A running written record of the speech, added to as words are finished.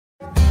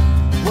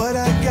What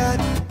I got,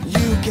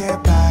 you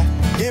can't buy.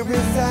 It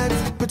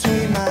resides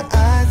between my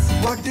eyes.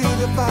 Walked through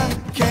the fire,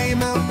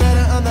 came out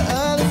better on the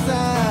other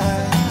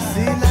side.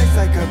 See, life's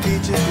like a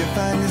beach if you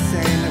find the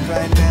sand. And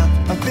right now,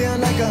 I feel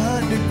like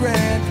 100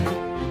 grand.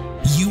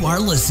 You are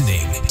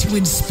listening to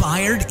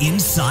Inspired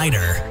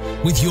Insider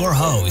with your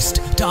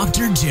host,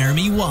 Dr.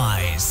 Jeremy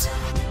Weisz.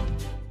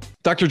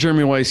 Dr.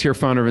 Jeremy Weisz here,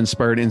 founder of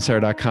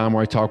InspiredInsider.com,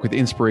 where I talk with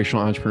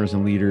inspirational entrepreneurs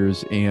and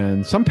leaders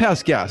and some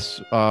past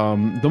guests.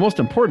 The most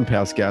important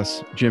past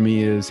guest,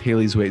 Jimmy, is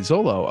Haley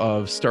Zollo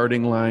of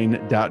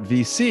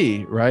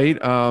startingline.vc,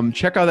 right?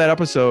 Check out that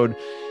episode.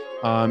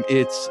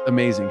 It's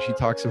amazing. She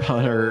talks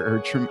about her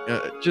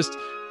just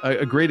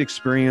a great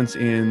experience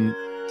in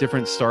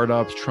different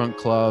startups, Trunk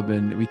Club,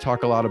 and we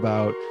talk a lot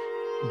about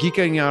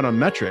geeking out on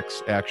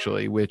metrics,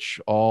 actually, which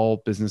all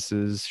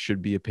businesses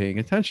should be paying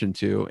attention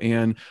to.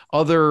 And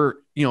other,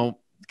 kind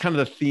of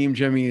the theme,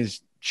 Jimmy,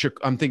 is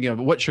I'm thinking of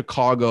what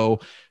Chicago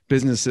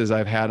businesses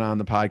I've had on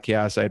the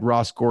podcast. I had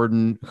Ross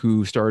Gordon,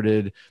 who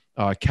started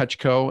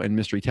Catchco and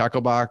Mystery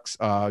Tackle Box.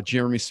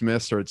 Jeremy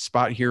Smith started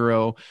Spot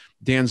Hero.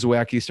 Dan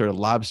Zawacki started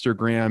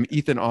Lobstergram.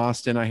 Ethan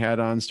Austin I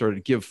had on,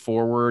 started Give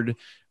Forward.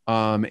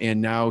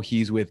 And now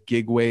he's with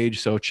Gig Wage.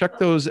 So check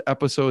those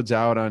episodes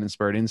out on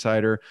Inspired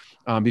Insider.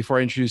 Before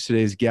I introduce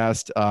today's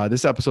guest,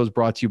 this episode is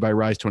brought to you by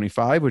Rise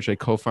 25, which I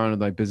co-founded with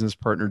my business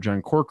partner,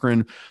 John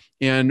Corcoran.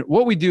 And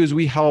what we do is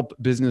we help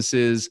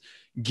businesses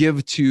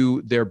give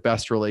to their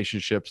best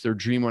relationships, their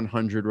Dream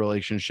 100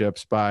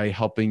 relationships, by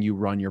helping you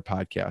run your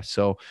podcast.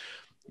 So,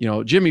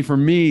 Jimmy, for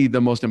me, the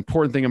most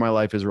important thing in my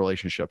life is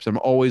relationships. I'm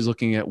always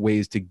looking at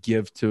ways to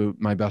give to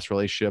my best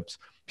relationships,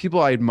 people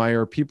I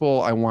admire,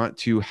 people I want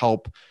to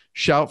help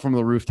shout from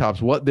the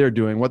rooftops what they're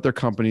doing, what their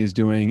company is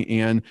doing.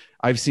 And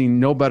I've seen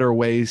no better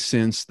way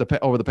since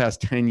over the past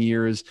 10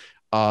 years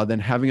than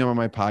having them on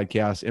my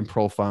podcast and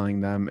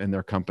profiling them and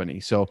their company.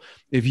 So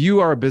if you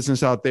are a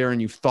business out there and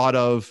you've thought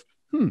of,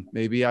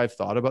 maybe I've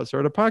thought about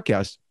starting a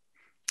podcast,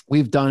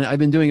 I've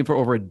been doing it for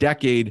over a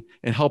decade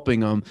and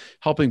helping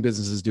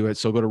businesses do it.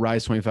 So go to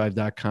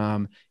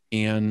rise25.com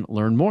and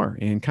learn more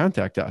and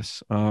contact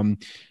us.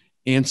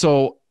 And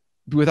so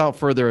without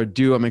further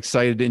ado, I'm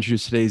excited to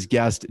introduce today's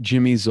guest,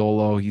 Jimmy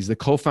Zollo. He's the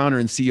co-founder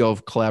and CEO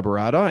of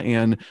Collaborata,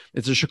 and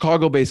it's a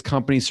Chicago-based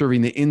company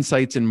serving the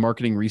insights and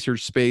marketing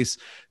research space.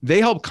 They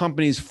help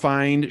companies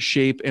find,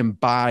 shape, and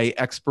buy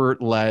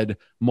expert-led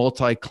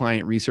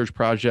multi-client research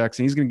projects,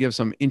 and he's going to give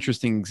some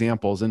interesting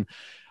examples. And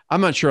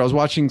I'm not sure, I was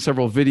watching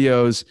several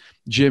videos,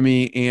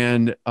 Jimmy,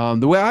 and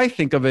the way I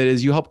think of it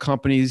is you help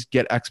companies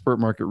get expert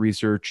market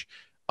research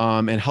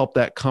and help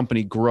that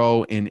company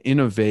grow and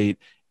innovate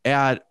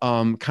at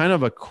kind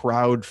of a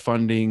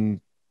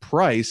crowdfunding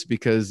price,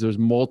 because there's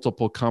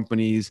multiple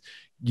companies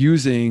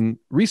using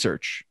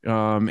research.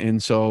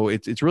 And so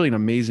it's really an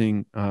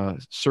amazing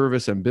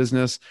service and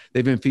business.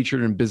 They've been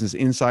featured in Business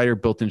Insider,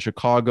 Built in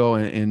Chicago,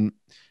 and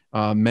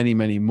many,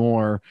 many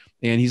more.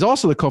 And he's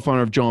also the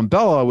co-founder of Joe and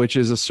Bella, which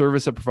is a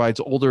service that provides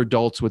older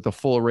adults with the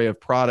full array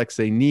of products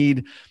they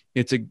need.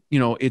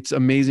 It's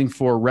amazing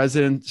for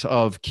residents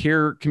of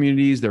care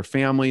communities, their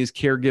families,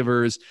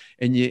 caregivers,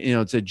 and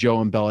it's at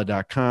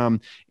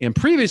joeandbella.com. And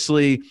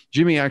previously,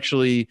 Jimmy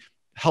actually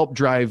helped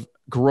drive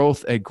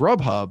growth at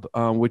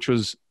Grubhub, which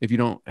was, if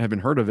you haven't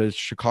heard of it,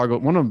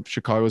 one of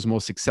Chicago's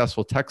most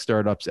successful tech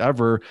startups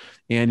ever.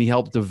 And he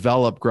helped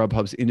develop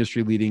Grubhub's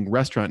industry-leading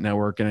restaurant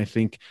network. And I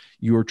think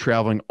you were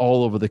traveling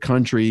all over the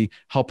country,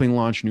 helping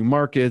launch new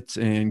markets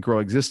and grow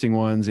existing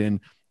ones,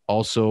 and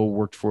also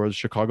worked for the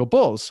Chicago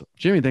Bulls.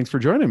 Jimmy, thanks for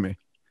joining me.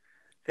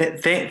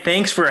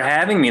 Thanks for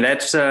having me.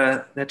 That's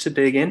a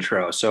big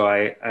intro. So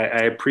I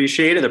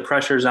appreciate it. The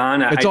pressure's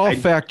on. It's all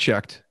fact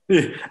checked.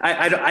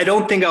 I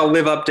don't think I'll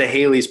live up to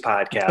Haley's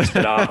podcast,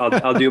 but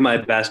I'll do my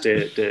best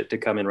to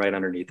come in right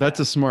underneath.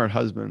 That's a smart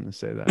husband to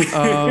say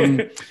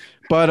that.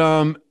 But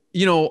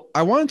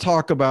I want to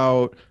talk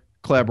about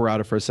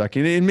Collaborata for a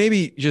second, and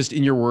maybe just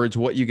in your words,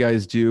 what you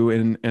guys do.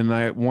 And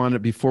I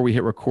wanted, before we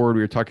hit record,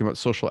 we were talking about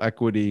social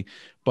equity,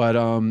 but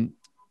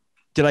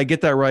did I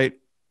get that right?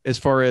 As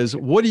far as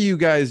what do you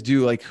guys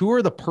do? Like, who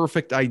are the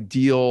perfect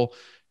ideal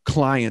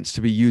clients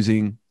to be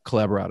using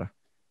Collaborata?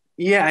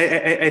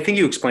 Yeah, I think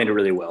you explained it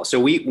really well. So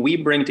we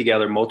bring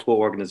together multiple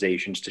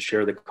organizations to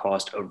share the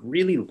cost of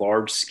really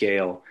large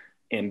scale,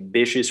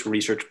 ambitious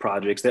research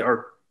projects that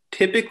are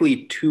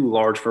typically too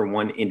large for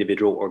one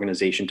individual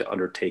organization to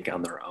undertake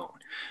on their own.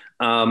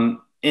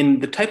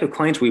 And the type of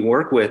clients we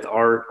work with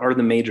are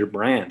the major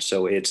brands.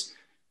 So it's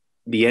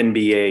the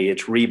NBA,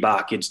 it's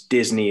Reebok, it's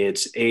Disney,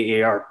 it's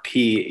AARP.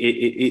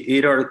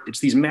 It's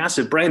these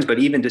massive brands, but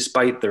even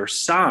despite their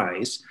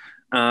size,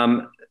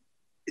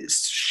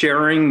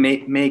 sharing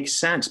makes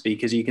sense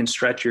because you can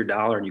stretch your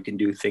dollar and you can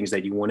do things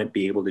that you wouldn't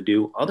be able to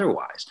do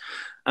otherwise.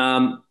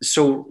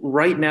 So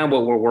right now,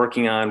 what we're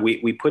working on,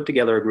 we put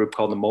together a group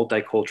called the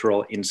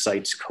Multicultural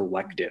Insights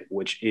Collective,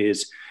 which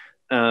is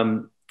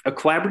a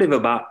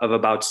collaborative of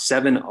about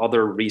 7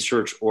 other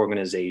research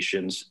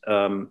organizations,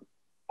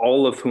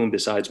 all of whom,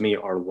 besides me,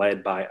 are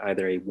led by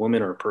either a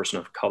woman or a person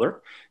of color.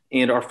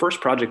 And our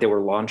first project that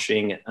we're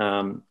launching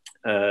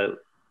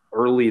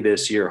early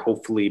this year,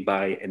 hopefully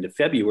by end of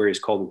February, is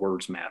called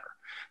Words Matter.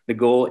 The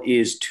goal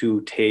is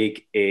to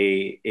take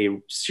a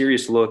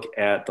serious look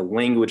at the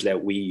language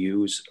that we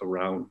use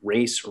around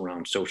race,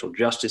 around social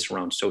justice,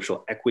 around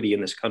social equity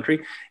in this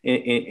country,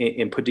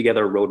 and put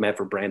together a roadmap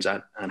for brands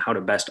on how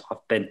to best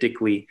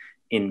authentically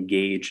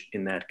engage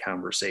in that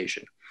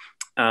conversation.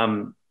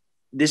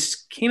 This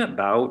came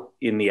about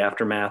in the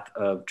aftermath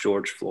of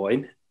George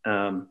Floyd.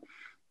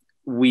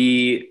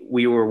 We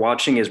were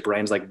watching as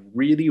brands like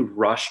really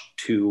rushed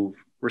to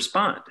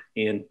respond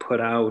and put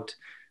out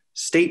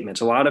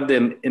statements. A lot of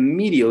them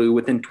immediately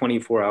within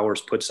 24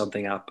 hours put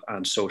something up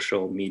on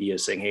social media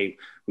saying, hey,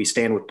 we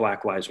stand with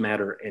Black Lives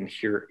Matter and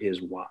here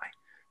is why.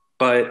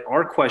 But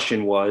our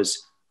question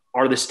was,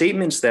 are the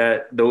statements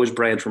that those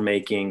brands were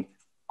making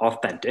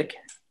authentic?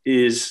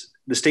 Is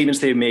the statements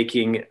they're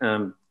making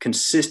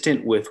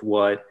consistent with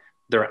what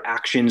their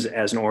actions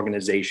as an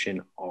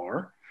organization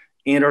are?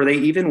 And are they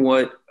even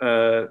what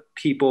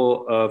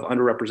people of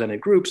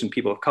underrepresented groups and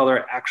people of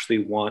color actually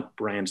want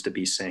brands to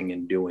be saying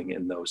and doing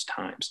in those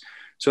times?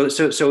 So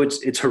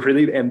it's a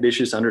really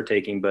ambitious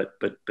undertaking, but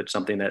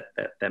something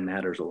that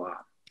matters a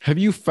lot. Have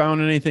you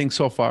found anything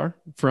so far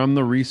from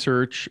the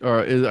research,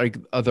 or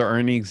are there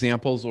any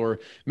examples, or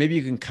maybe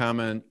you can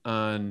comment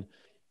on,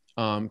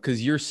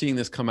 because you're seeing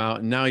this come out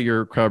and now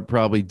you're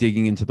probably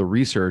digging into the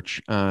research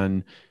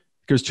on.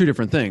 There's two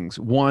different things.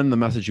 One, the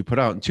message you put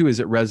out, and two, is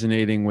it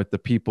resonating with the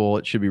people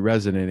it should be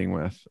resonating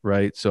with,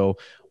 right? So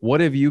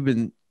what have you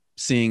been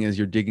seeing as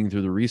you're digging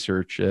through the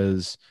research?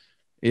 As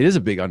it is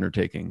a big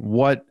undertaking.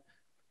 What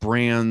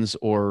brands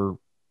or,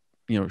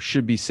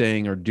 should be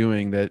saying or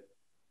doing that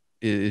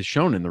is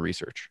shown in the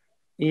research?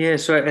 Yeah,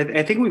 so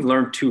I think we've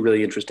learned two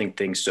really interesting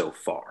things so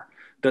far.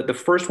 The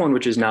first one,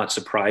 which is not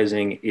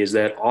surprising, is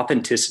that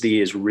authenticity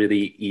is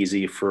really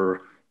easy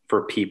for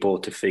people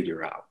to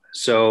figure out.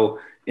 So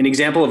an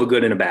example of a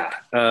good and a bad.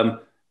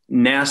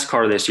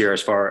 NASCAR this year,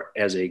 as far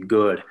as a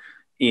good,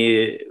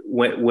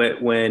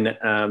 when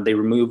they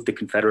removed the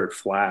Confederate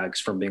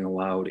flags from being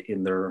allowed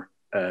in their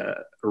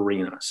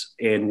arenas,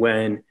 and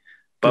when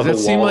Does that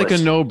seem Wallace, like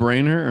a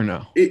no-brainer or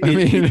no?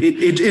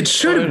 It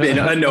should have been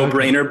a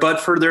no-brainer, but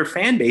for their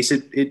fan base,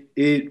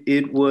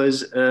 it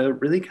was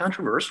really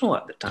controversial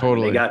at the time.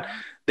 Totally.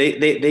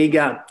 They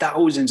got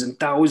thousands and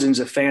thousands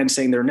of fans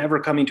saying they're never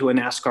coming to a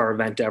NASCAR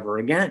event ever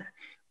again.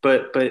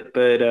 But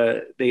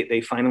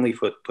they finally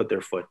put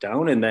their foot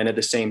down, and then at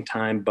the same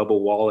time, Bubba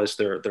Wallace,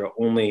 their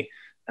only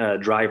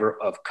driver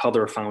of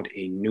color, found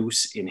a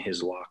noose in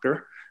his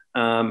locker,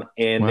 and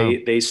wow.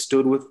 they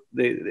stood with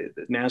the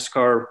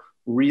NASCAR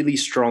really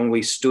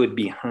strongly stood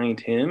behind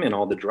him, and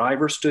all the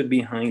drivers stood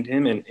behind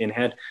him, and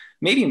had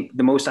maybe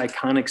the most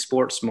iconic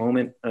sports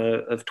moment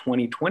of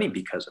 2020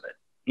 because of it.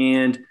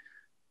 And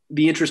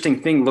the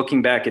interesting thing,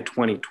 looking back at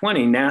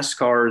 2020,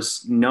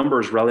 NASCAR's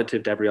numbers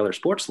relative to every other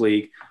sports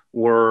league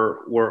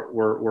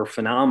were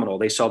phenomenal.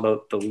 They saw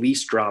the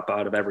least drop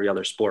out of every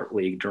other sport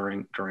league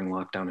during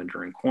lockdown and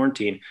during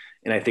quarantine.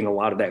 And I think a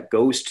lot of that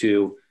goes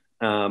to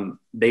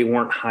they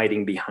weren't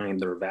hiding behind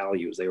their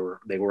values. They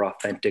were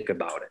authentic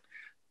about it.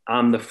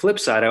 On the flip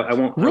side, I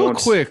won't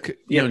quick,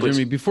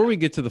 Jimmy, before we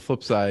get to the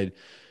flip side,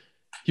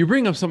 you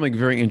bring up something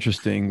very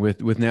interesting with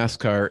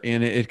NASCAR,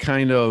 and it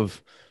kind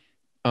of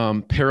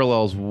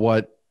parallels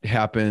what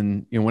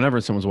happened, whenever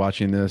someone's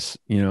watching this,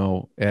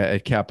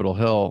 at Capitol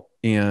Hill.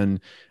 And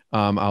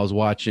I was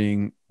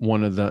watching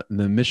one of the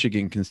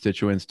Michigan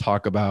constituents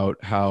talk about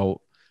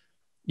how,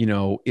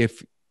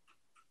 if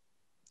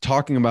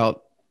talking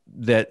about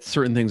that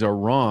certain things are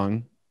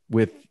wrong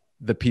with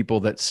the people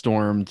that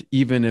stormed,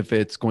 even if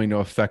it's going to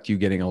affect you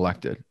getting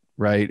elected.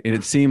 Right. And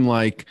it seemed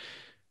like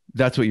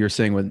that's what you're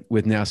saying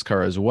with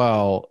NASCAR as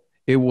well.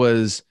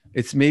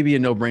 It's maybe a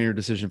no-brainer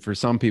decision for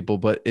some people,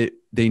 but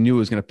they knew it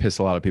was going to piss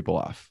a lot of people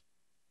off.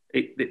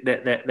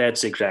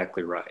 That's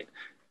exactly right.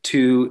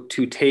 To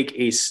take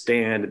a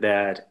stand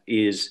that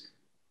is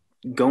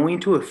going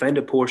to offend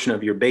a portion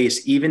of your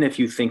base, even if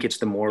you think it's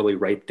the morally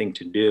right thing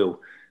to do,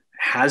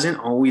 hasn't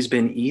always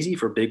been easy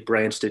for big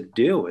brands to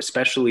do,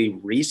 especially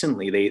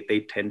recently. They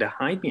tend to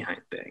hide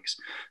behind things.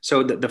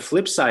 So the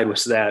flip side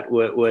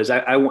was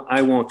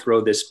I won't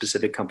throw this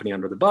specific company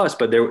under the bus,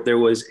 but there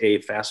was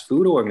a fast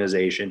food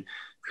organization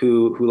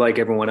who, like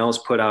everyone else,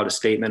 put out a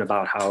statement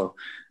about how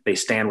they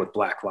stand with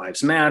Black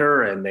Lives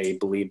Matter and they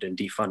believed in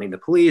defunding the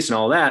police and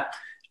all that.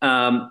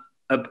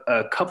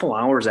 A couple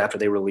hours after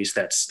they released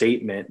that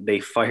statement, they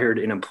fired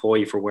an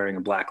employee for wearing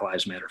a Black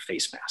Lives Matter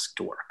face mask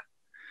to work.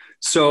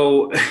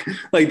 So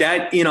like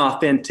that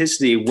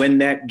inauthenticity, when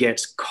that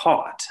gets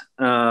caught,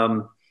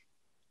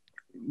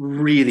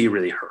 really,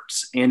 really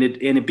hurts. And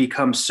it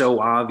becomes so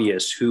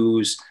obvious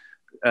who's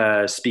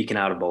speaking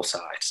out of both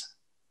sides.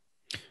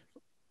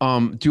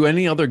 Do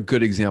any other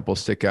good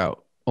examples stick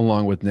out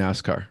along with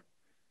NASCAR?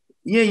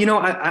 Yeah,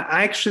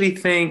 I actually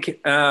think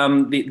the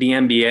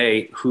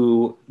NBA,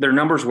 who their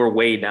numbers were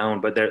way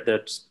down, but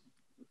that's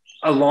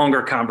a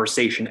longer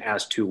conversation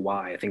as to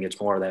why. I think it's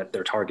more that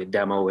their target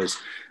demo is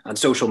on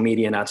social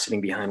media, not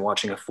sitting behind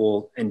watching a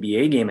full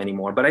NBA game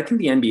anymore. But I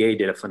think the NBA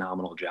did a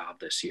phenomenal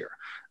job this year.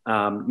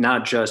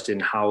 not just in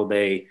how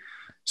they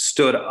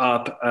stood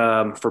up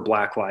for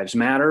Black Lives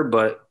Matter,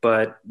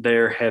 but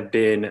there have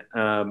been,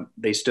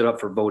 they stood up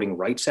for voting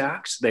rights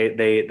acts. They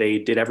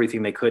did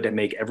everything they could to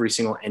make every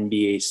single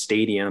NBA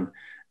stadium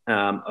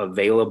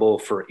available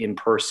for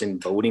in-person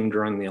voting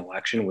during the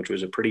election, which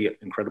was a pretty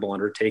incredible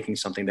undertaking,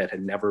 something that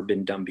had never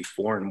been done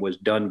before, and was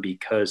done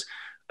because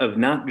of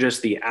not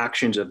just the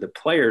actions of the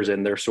players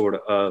and their sort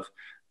of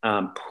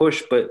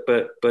push, but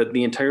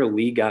the entire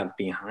league got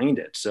behind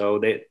it. So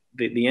the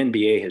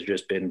NBA has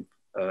just been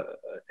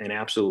an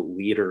absolute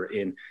leader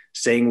in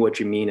saying what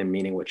you mean and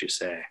meaning what you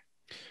say.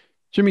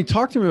 Jimmy,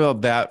 talk to me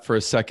about that for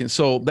a second.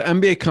 So the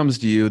NBA comes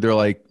to you, they're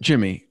like,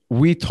 Jimmy,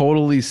 we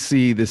totally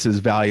see this is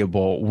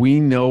valuable. We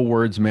know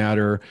words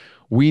matter.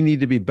 We need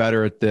to be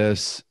better at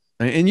this.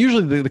 And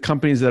usually the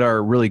companies that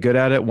are really good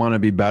at it want to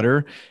be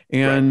better.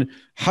 And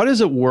how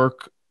does it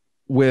work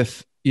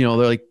with, they're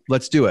like,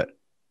 let's do it.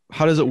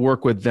 How does it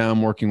work with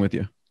them working with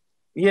you?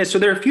 Yeah, so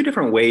there are a few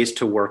different ways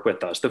to work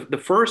with us.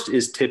 The first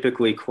is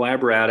typically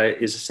Collaborata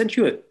is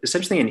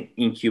essentially an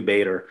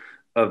incubator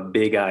of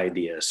big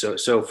ideas.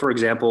 So for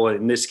example,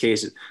 in this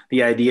case,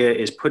 the idea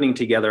is putting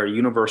together a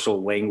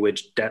universal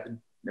language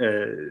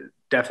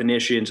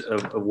definitions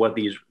of what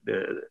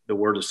the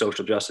words of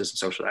social justice and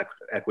social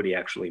equity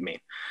actually mean.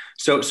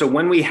 So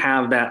when we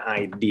have that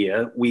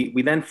idea,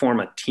 we then form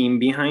a team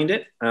behind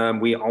it.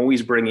 We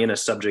always bring in a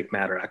subject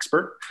matter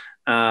expert.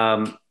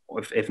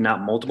 If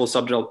not multiple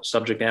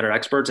subject matter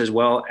experts, as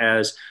well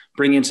as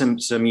bring in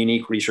some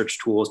unique research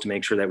tools to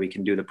make sure that we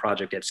can do the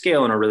project at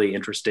scale in a really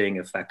interesting,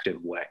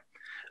 effective way.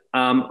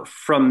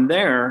 From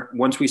there,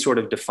 once we sort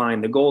of define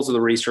the goals of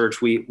the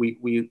research,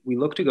 we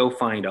look to go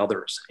find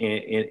others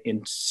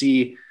and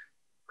see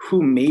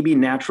who maybe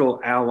natural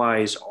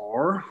allies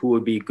are, who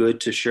would be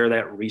good to share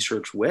that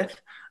research with.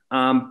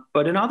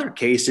 But in other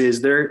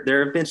cases,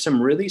 there have been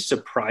some really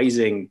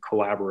surprising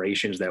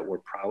collaborations that we're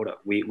proud of.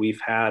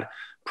 We've had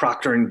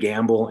Procter &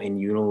 Gamble and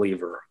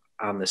Unilever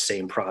on the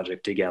same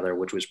project together,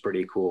 which was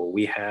pretty cool.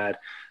 We had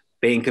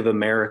Bank of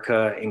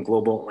America and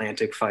Global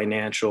Atlantic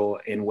Financial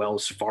and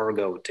Wells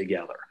Fargo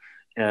together,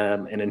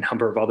 and a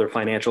number of other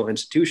financial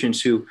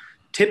institutions who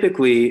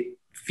typically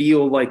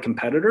feel like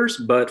competitors,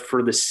 but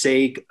for the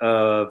sake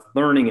of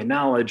learning and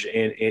knowledge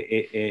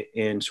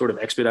and sort of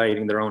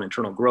expediting their own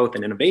internal growth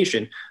and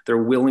innovation, they're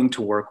willing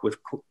to work with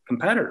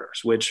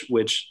competitors,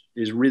 which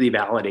is really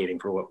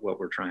validating for what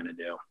we're trying to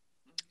do.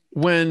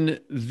 When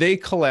they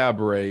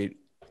collaborate,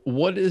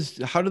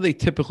 how do they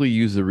typically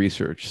use the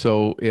research?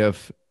 So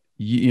if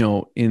the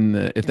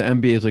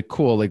MBA is like,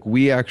 cool, like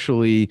we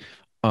actually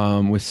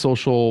with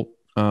social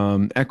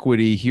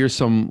equity, here's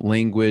some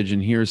language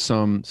and here's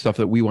some stuff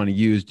that we want to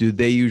use, do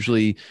they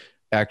usually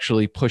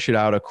actually push it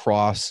out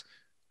across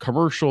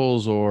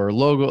commercials or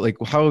logo? Like,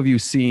 how have you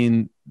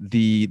seen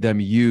them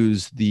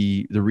use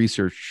the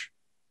research?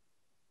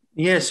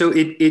 Yeah, so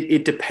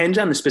it depends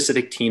on the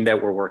specific team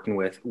that we're working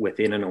with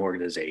within an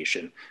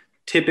organization.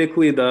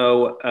 Typically,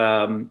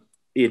 though,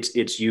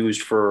 it's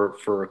used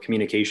for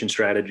communication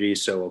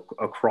strategies, so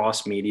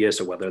across media,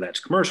 so whether that's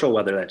commercial,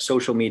 whether that's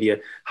social media,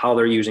 how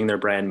they're using their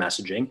brand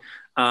messaging.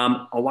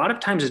 A lot of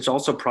times it's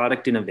also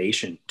product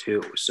innovation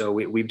too. So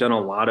we've done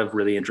a lot of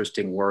really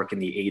interesting work in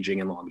the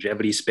aging and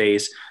longevity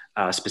space,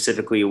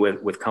 specifically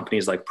with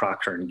companies like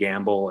Procter &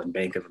 Gamble and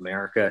Bank of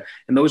America.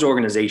 And those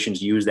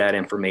organizations use that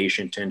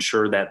information to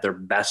ensure that they're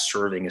best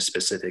serving a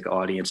specific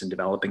audience and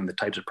developing the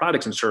types of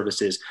products and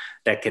services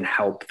that can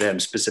help them,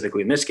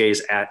 specifically in this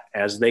case,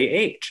 as they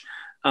age.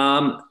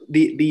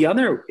 The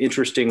other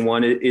interesting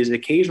one is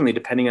occasionally,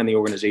 depending on the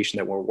organization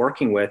that we're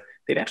working with,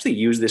 they've actually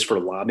used this for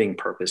lobbying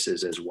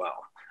purposes as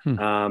well,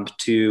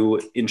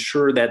 to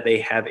ensure that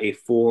they have a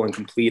full and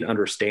complete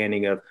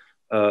understanding of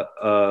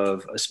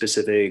a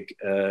specific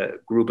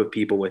group of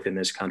people within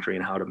this country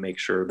and how to make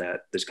sure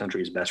that this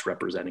country is best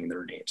representing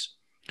their needs.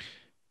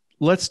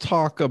 Let's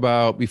talk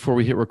about, before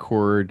we hit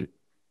record,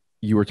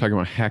 you were talking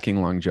about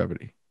hacking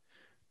longevity.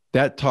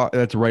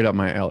 That's right up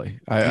my alley.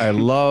 I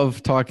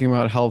love talking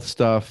about health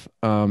stuff.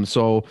 And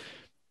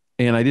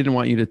I didn't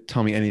want you to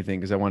tell me anything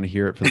because I want to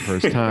hear it for the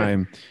first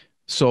time.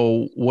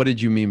 So what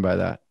did you mean by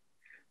that?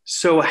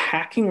 So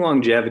hacking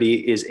longevity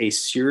is a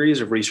series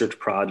of research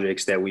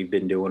projects that we've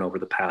been doing over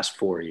the past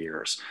 4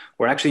 years.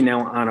 We're actually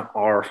now on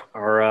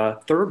our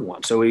third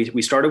one. So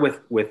we started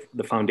with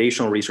the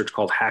foundational research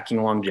called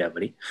Hacking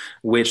Longevity,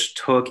 which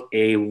took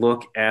a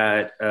look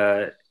at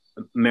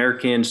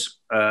Americans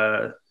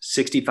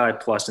 65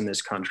 plus in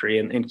this country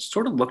and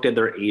sort of looked at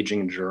their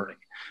aging journey.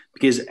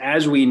 Because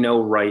as we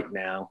know right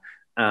now,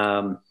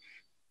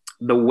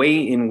 the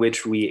way in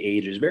which we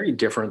age is very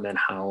different than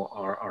how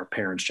our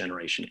parents'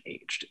 generation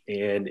aged.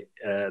 And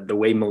the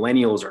way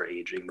millennials are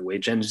aging, the way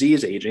Gen Z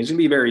is aging is going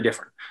to be very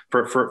different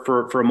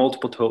for a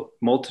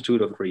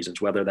multitude of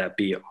reasons, whether that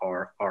be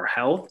our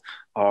health,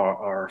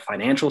 our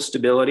financial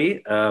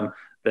stability,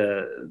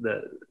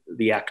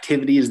 the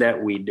activities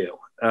that we do.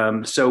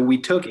 So we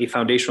took a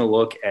foundational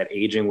look at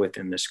aging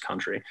within this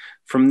country.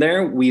 From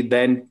there, we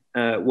then,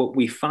 what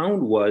we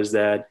found was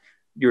that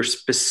your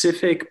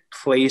specific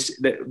place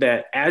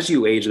that as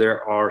you age,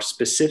 there are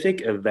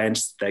specific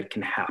events that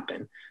can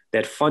happen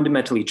that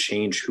fundamentally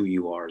change who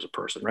you are as a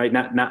person, right?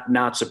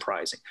 Not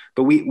surprising,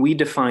 but we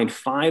defined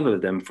 5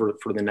 of them for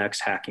the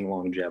next Hacking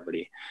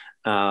Longevity,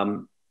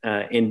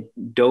 and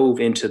dove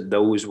into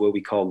those, what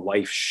we call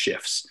life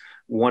shifts.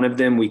 One of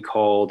them we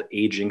called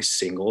aging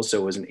single.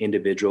 So it was an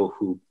individual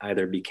who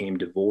either became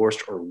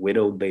divorced or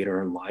widowed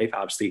later in life,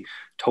 obviously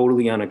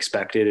totally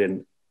unexpected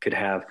and could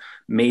have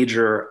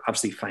major,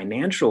 obviously,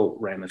 financial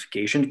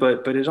ramifications,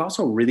 but is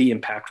also really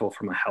impactful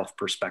from a health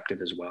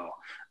perspective as well,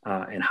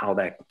 and how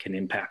that can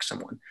impact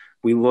someone.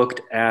 We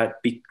looked at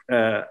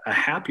a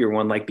happier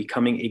one, like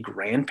becoming a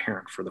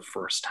grandparent for the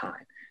first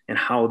time, and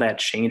how that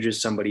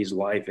changes somebody's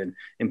life. And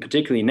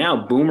particularly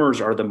now, boomers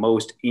are the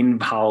most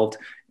involved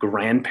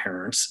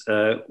grandparents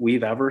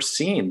we've ever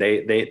seen.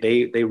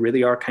 They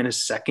really are kind of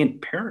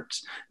second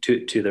parents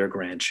to their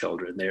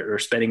grandchildren. They're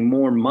spending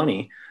more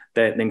money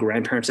than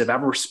grandparents have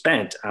ever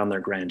spent on their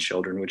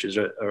grandchildren, which is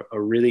a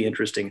really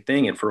interesting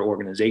thing. And for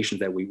organizations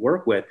that we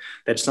work with,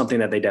 that's something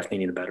that they definitely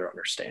need to better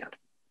understand.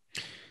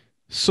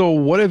 So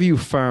what have you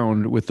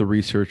found with the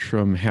research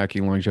from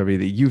Hacking Longevity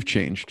that you've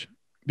changed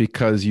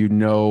because you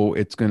know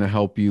it's going to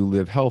help you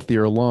live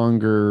healthier,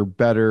 longer,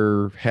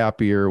 better,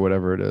 happier,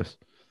 whatever it is?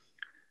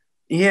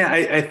 Yeah,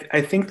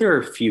 I think there are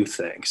a few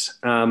things.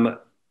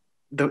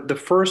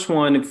 The first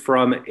one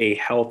from a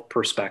health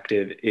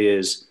perspective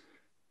is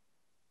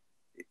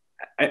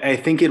I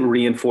think it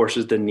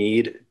reinforces the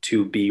need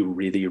to be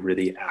really,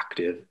 really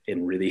active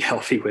and really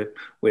healthy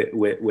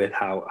with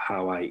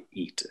how I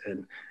eat.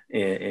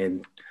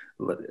 And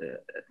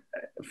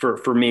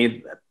for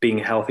me, being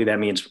healthy, that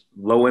means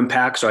low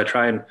impact. So I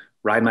try and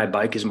ride my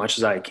bike as much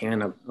as I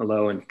can.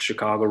 Although in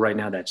Chicago right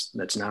now,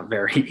 that's not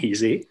very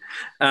easy.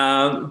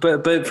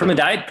 But from a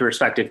diet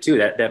perspective too,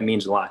 that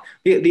means a lot.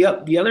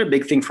 The other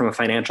big thing from a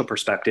financial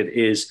perspective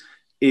is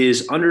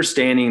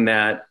understanding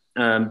that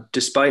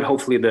despite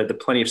hopefully the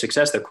plenty of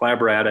success that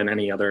Collaborate and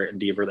any other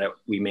endeavor that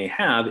we may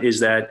have,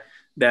 is that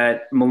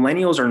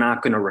millennials are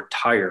not going to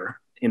retire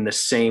in the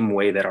same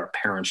way that our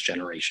parents'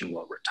 generation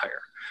will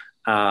retire.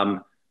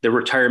 The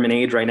retirement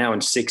age right now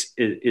is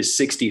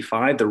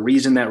 65. The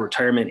reason that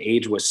retirement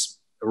age was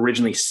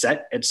originally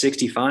set at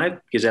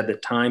 65, because at the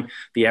time,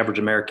 the average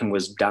American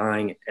was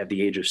dying at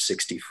the age of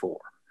 64.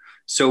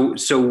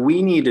 So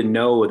we need to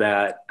know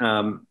that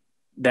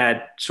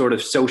that sort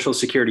of social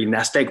security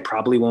nest egg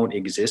probably won't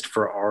exist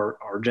for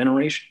our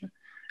generation.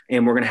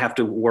 And we're going to have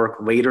to work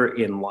later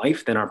in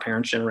life than our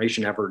parents'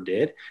 generation ever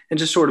did. And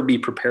just sort of be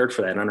prepared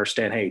for that and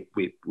understand, hey,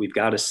 we've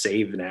got to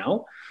save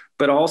now,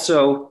 but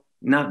also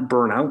not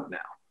burn out now.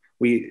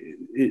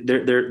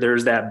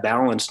 There's that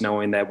balance,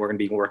 knowing that we're going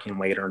to be working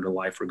later into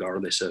life,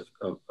 regardless of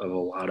a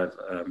lot of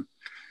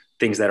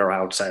things that are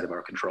outside of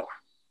our control.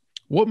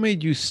 What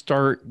made you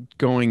start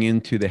going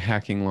into the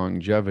Hacking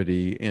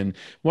Longevity? And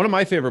one of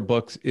my favorite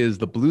books is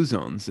The Blue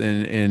Zones.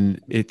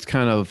 And it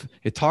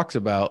talks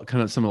about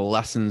kind of some of the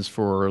lessons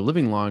for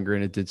living longer.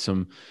 And it did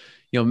some,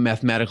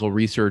 mathematical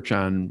research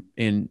on,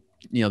 and,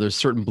 there's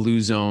certain blue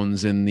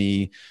zones in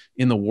the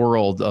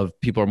world of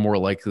people are more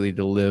likely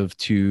to live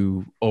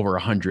to over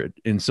 100.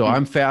 And so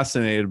I'm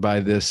fascinated by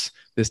this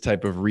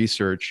type of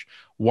research.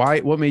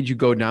 What made you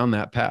go down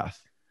that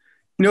path?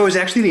 No, it was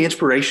actually the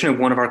inspiration of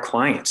one of our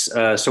clients.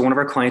 So one of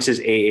our clients is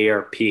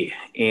AARP,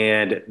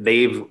 and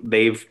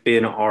they've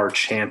been our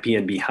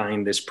champion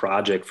behind this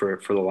project for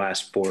the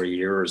last 4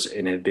 years,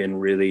 and have been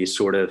really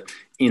sort of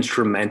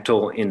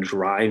instrumental in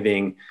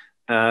driving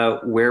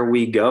where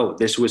we go.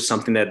 This was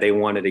something that they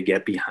wanted to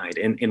get behind.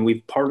 And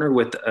we've partnered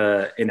with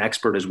an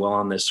expert as well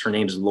on this. Her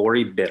name's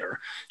Lori Bitter.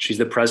 She's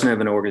the president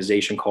of an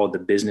organization called the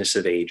Business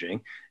of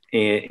Aging.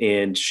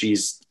 And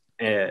she's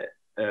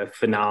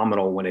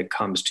phenomenal when it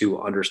comes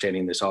to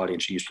understanding this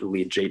audience. She used to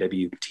lead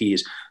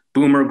JWT's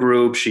Boomer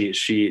Group.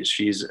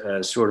 She's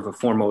sort of a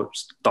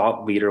foremost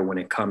thought leader when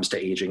it comes to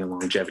aging and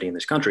longevity in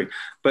this country.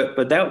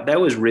 But that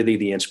was really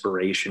the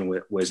inspiration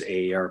was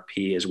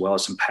AARP, as well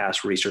as some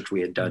past research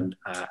we had done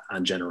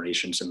on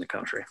generations in the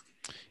country.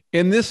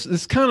 And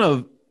this kind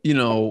of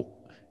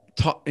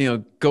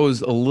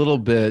goes a little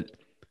bit,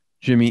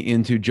 Jimmy,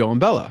 into Joe and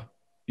Bella.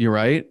 You're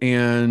right.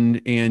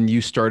 And you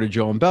started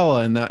Joe and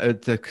Bella, and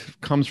that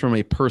comes from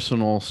a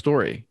personal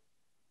story.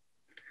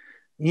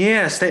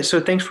 Yes. So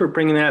thanks for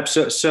bringing that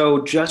up.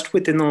 So just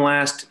within the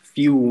last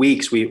few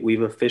weeks,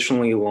 we've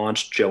officially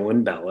launched Joe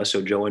and Bella.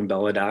 So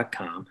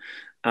joeandbella.com.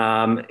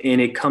 And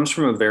it comes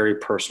from a very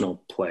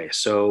personal place.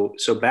 So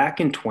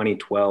back in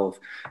 2012,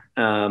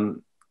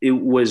 it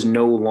was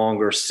no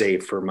longer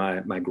safe for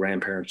my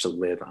grandparents to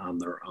live on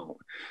their own.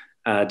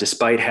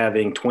 Despite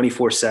having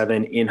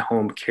 24/7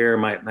 in-home care,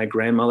 my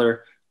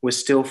grandmother was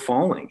still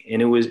falling,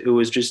 and it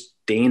was just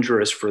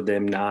dangerous for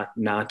them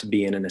not to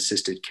be in an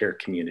assisted care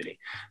community.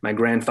 My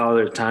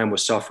grandfather at the time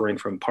was suffering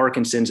from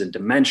Parkinson's and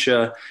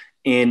dementia,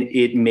 and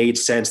it made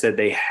sense that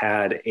they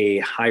had a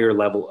higher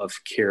level of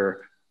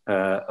care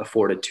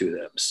afforded to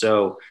them.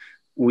 So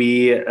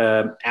we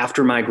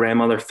after my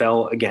grandmother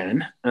fell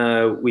again,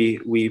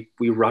 we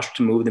rushed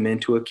to move them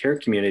into a care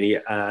community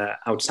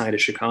outside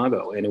of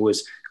Chicago, and it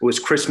was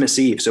Christmas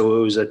Eve, so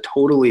it was a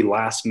totally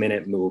last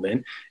minute move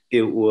in.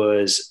 It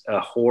was a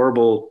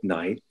horrible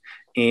night,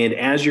 and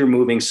as you're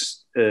moving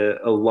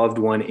a loved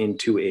one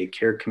into a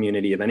care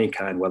community of any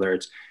kind, whether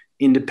it's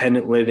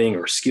independent living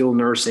or skilled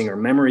nursing or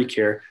memory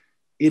care,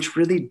 it's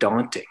really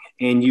daunting,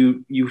 and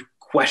you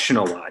question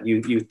a lot.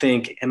 You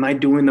think, am I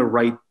doing the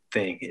right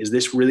thing? Is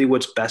this really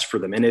what's best for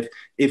them? And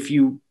if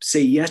you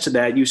say yes to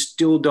that, you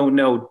still don't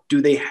know,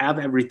 do they have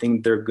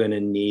everything they're going to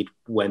need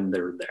when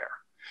they're there?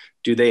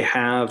 Do they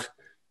have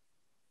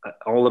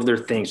all of their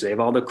things? Do they have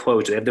all the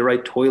clothes? Do they have the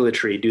right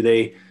toiletry? Do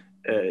they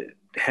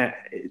have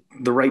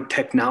the right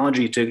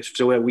technology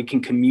so that we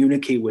can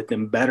communicate with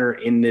them better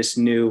in this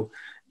new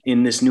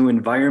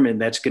environment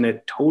that's going to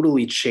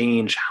totally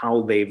change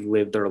how they've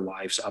lived their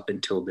lives up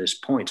until this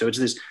point? So it's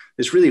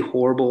this really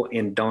horrible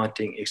and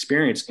daunting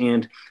experience.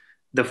 And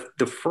the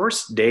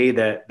first day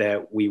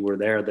that we were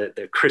there,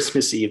 the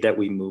Christmas Eve that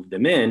we moved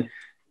them in,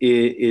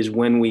 is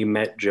when we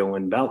met Joe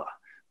and Bella.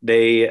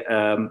 We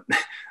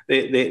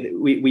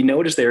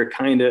noticed they were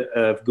kind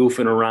of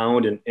goofing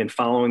around and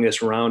following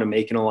us around and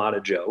making a lot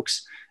of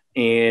jokes.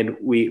 And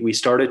we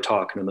started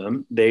talking to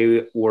them.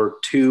 They were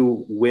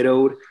two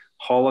widowed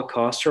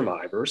Holocaust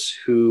survivors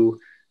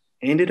who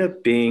ended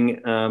up being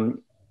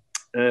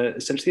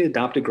essentially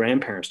adopted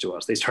grandparents to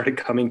us. They started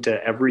coming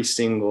to every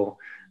single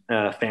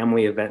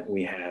family event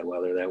we had,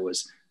 whether that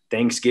was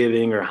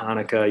Thanksgiving or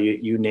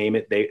Hanukkah, you name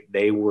it,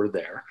 they were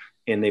there.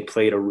 And they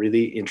played a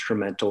really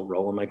instrumental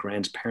role in my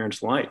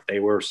grandparents' life. They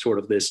were sort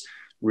of this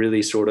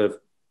really sort of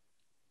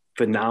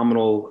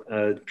phenomenal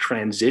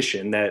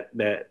transition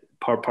that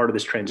part of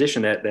this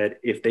transition that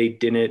if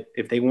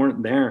they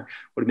weren't there,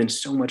 would have been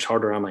so much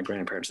harder on my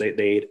grandparents. They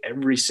ate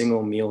every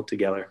single meal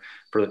together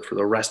for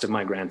the rest of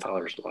my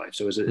grandfather's life.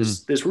 So it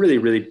was this really,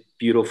 really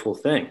beautiful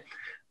thing.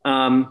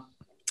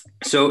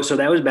 So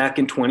that was back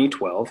in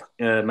 2012.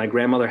 My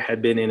grandmother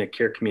had been in a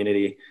care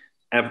community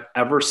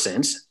ever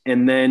since.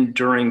 And then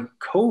during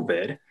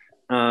COVID,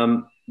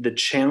 the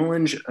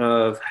challenge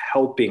of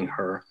helping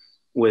her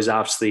was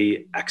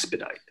obviously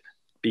expedited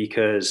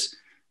because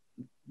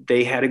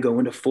they had to go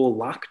into full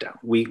lockdown.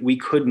 We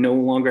could no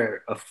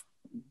longer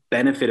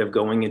benefit of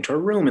going into a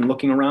room and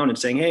looking around and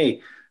saying,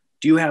 hey,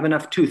 do you have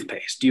enough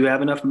toothpaste? Do you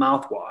have enough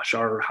mouthwash?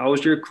 Or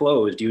how's your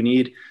clothes? Do you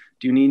need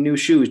new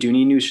shoes? Do you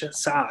need new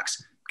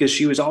socks? Because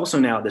she was also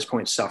now at this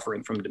point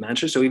suffering from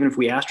dementia. So even if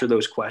we asked her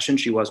those questions,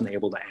 she wasn't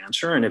able to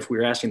answer. And if we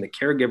were asking the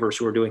caregivers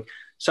who were doing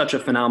such a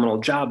phenomenal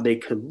job, they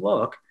could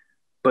look,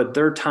 but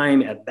their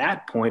time at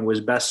that point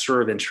was best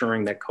served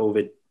ensuring that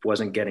COVID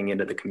wasn't getting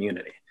into the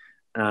community.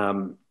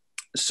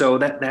 So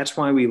that's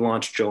why we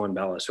launched Joe and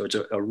Bella. So it's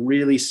a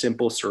really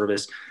simple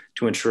service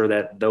to ensure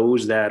that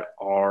those that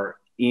are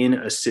in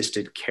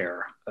assisted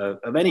care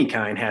of any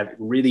kind have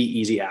really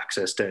easy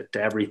access to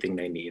everything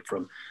they need,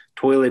 from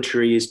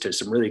toiletries to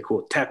some really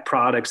cool tech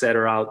products that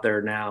are out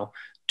there now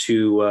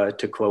to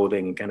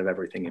clothing and kind of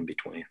everything in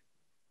between.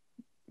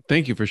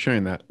 Thank you for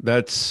sharing that.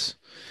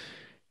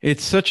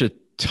 It's such a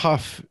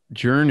tough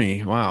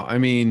journey. Wow. I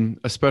mean,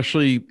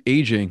 especially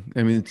aging.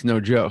 I mean, it's no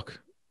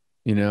joke,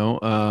 you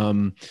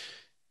know?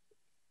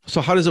 So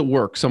how does it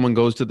work? Someone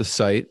goes to the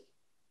site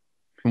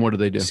and what do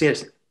they do?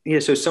 Yes. Yeah,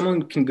 so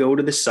someone can go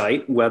to the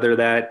site, whether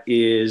that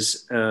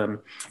is a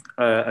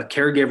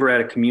caregiver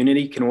at a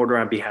community can order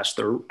on behalf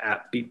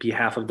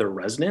of their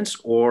residents,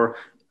 or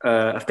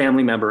a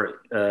family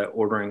member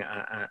ordering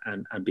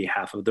on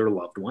behalf of their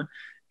loved one.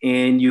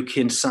 And you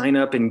can sign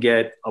up and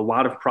get a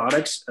lot of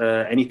products,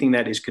 anything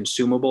that is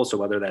consumable. So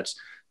whether that's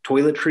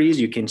toiletries,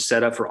 you can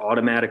set up for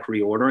automatic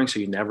reordering, so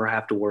you never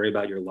have to worry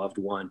about your loved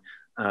one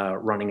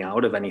running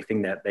out of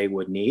anything that they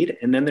would need.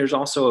 And then there's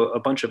also a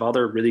bunch of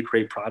other really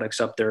great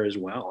products up there as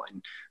well.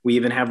 And we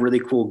even have really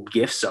cool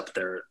gifts up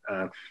there.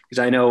 Because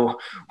I know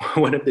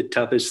one of the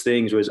toughest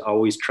things was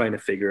always trying to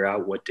figure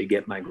out what to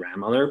get my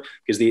grandmother,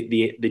 because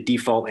the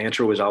default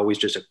answer was always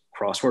just a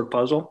crossword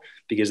puzzle,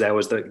 because that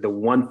was the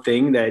one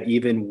thing that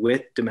even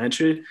with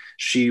dementia,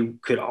 she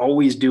could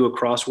always do a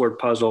crossword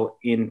puzzle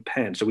in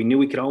pen. So we knew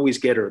we could always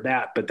get her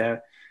that,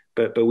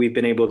 but we've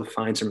been able to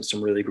find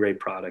some really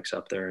great products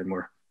up there, and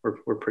we're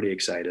pretty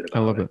excited about it. I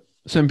love it.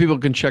 Some people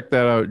can check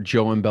that out,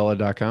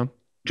 joeandbella.com.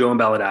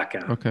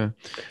 joeandbella.com. Okay.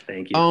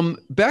 Thank you.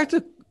 Back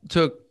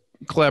to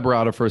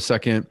Collaborata for a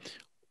second.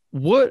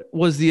 What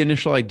was the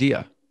initial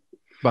idea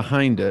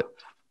behind it?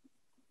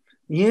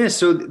 Yeah.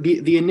 So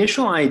the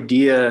initial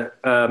idea,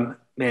 man,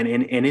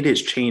 and it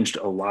has changed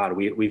a lot.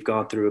 We've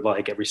gone through,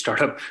 like every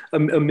startup, a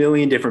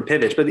million different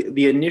pivots, but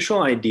the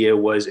initial idea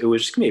was it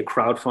was just gonna be a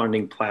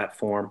crowdfunding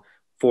platform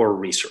for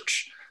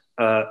research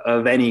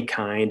of any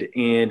kind.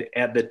 And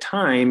at the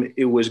time,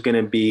 it was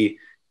going to be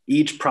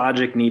each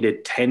project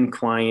needed 10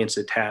 clients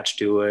attached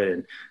to it.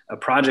 And a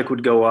project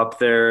would go up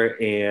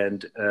there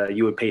and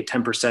you would pay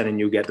 10%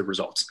 and you get the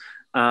results.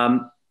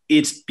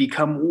 It's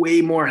become way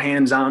more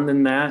hands-on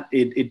than that.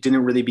 It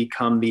didn't really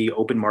become the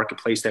open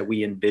marketplace that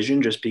we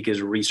envisioned, just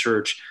because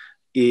research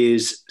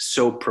is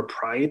so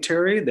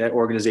proprietary that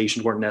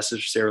organizations weren't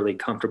necessarily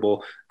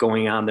comfortable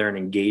going on there and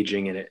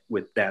engaging in it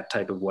with that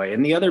type of way.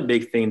 And the other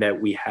big thing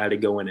that we had to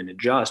go in and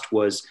adjust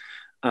was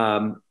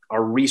our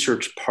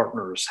research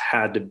partners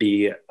had to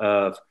be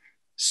of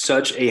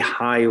such a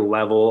high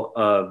level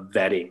of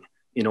vetting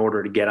in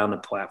order to get on the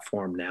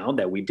platform now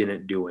that we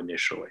didn't do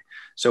initially.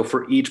 So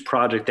for each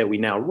project that we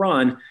now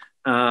run,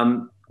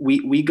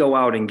 we go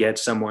out and get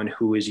someone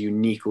who is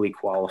uniquely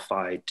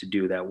qualified to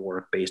do that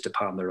work based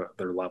upon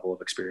their level of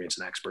experience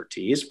and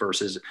expertise,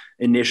 versus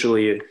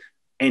initially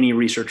any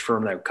research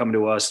firm that would come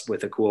to us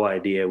with a cool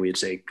idea, we'd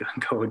say,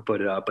 go and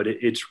put it up. But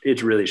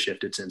it's really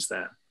shifted since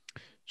then.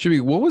 Jimmy,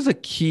 what was a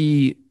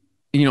key,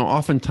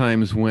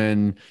 oftentimes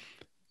when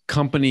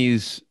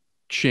companies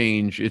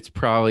change,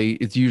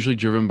 it's usually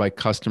driven by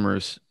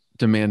customers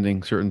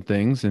demanding certain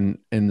things, and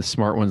the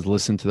smart ones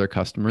listen to their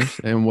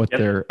customers and what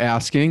they're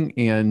asking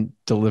and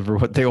deliver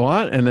what they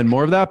want, and then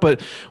more of that.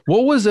 But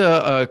what was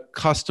a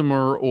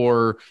customer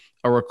or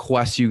a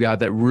request you got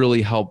that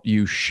really helped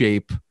you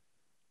shape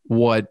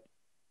what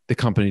the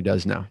company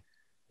does now?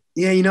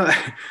 Yeah,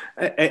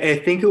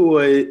 I think it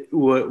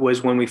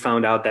was when we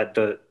found out that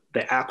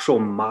the actual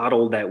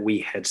model that we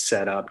had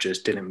set up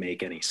just didn't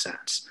make any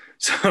sense.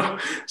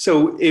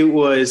 So it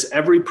was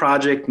every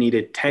project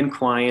needed 10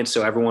 clients,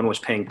 so everyone was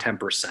paying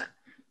 10%.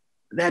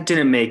 That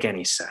didn't make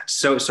any sense.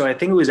 So I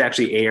think it was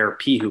actually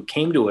ARP who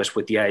came to us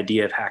with the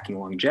idea of hacking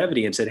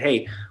longevity and said,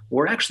 hey,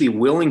 we're actually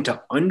willing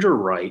to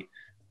underwrite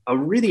a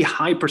really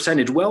high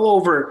percentage, well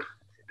over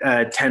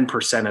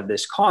 10% of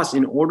this cost,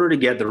 in order to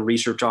get the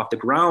research off the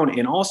ground.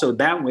 And also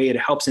that way it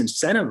helps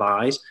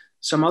incentivize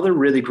some other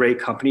really great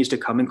companies to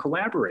come and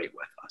collaborate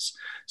with us.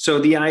 So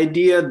the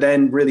idea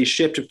then really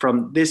shifted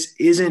from, this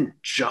isn't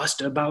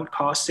just about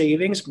cost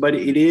savings, but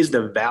it is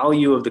the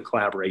value of the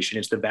collaboration.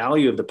 It's the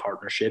value of the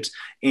partnerships.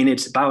 And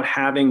it's about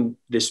having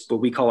this,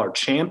 what we call our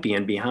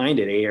champion behind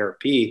it,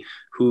 ARP,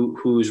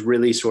 who's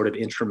really sort of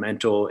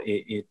instrumental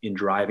in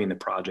driving the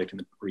project and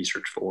the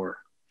research forward.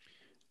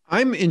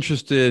 I'm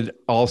interested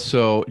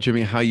also,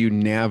 Jimmy, how you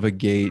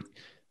navigate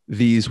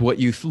these, what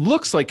you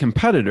looks like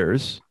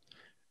competitors,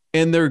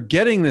 and they're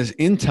getting this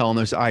intel and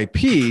this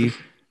IP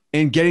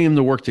and getting them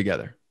to work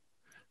together.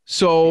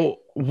 So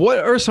what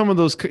are some of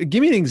those?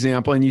 Give me an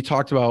example. And you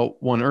talked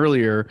about one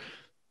earlier.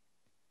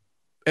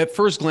 At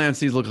first glance,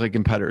 these look like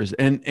competitors.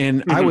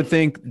 And I would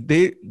think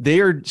they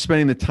are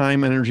spending the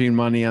time, energy, and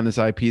money on this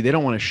IP. They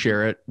don't want to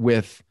share it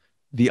with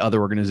the other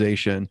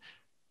organization.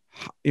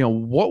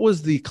 What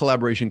was the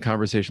collaboration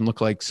conversation look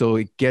like so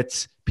it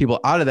gets people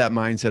out of that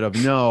mindset of,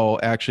 no,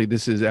 actually,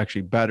 this is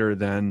actually better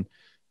than,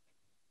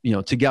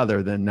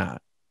 together than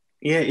not?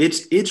 Yeah,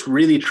 it's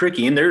really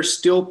tricky. And there's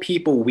still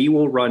people we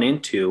will run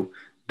into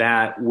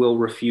that will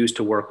refuse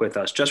to work with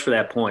us just for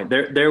that point.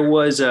 There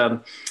was, I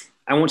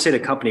won't say the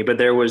company, but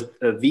there was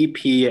a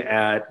VP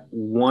at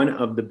one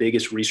of the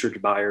biggest research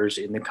buyers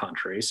in the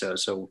country.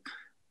 So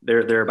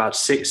there are about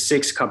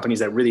six companies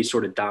that really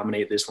sort of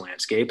dominate this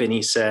landscape. And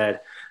he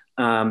said,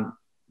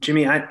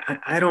 Jimmy,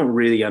 I don't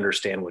really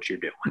understand what you're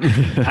doing.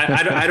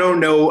 I don't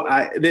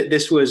know.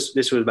 This was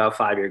about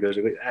 5 years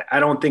ago.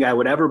 I don't think I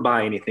would ever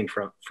buy anything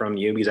from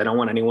you because I don't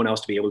want anyone else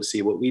to be able to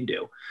see what we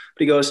do. But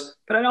he goes,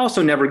 but I'd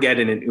also never get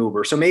in an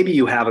Uber. So maybe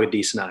you have a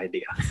decent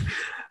idea.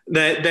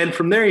 Then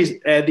from there, he's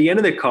at the end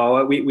of the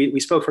call, we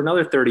spoke for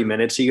another 30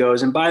 minutes. He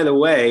goes, and by the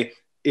way,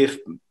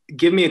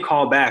 give me a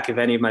call back if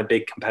any of my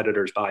big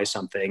competitors buy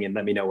something and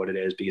let me know what it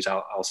is, because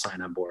I'll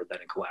sign on board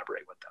then and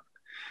collaborate with them.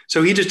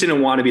 So he just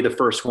didn't want to be the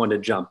first one to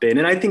jump in.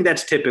 And I think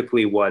that's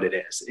typically what it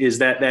is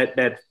that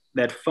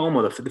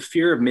FOMO, the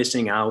fear of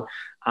missing out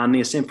on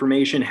this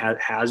information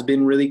has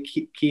been really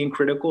key and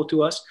critical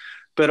to us.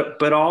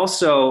 But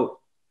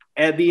also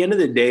at the end of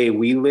the day,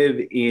 we live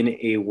in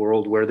a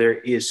world where there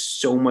is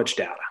so much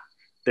data.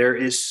 There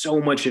is so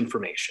much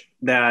information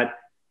that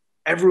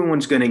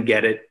everyone's going to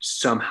get it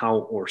somehow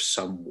or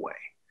some way.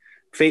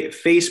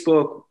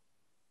 Facebook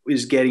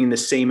is getting the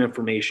same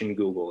information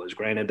Google is.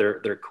 Granted,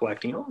 they're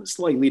collecting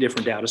slightly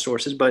different data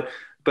sources, but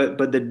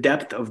the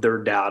depth of their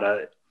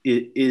data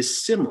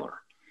is similar.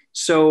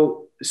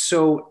 So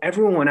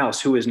everyone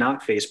else who is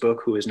not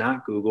Facebook, who is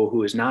not Google,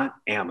 who is not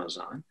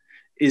Amazon,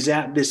 is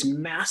at this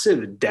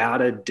massive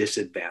data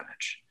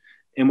disadvantage.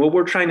 And what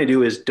we're trying to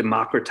do is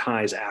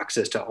democratize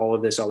access to all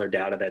of this other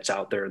data that's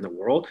out there in the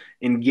world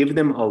and give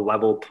them a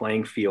level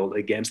playing field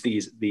against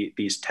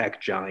these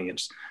tech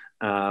giants.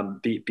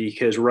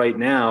 Because right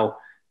now,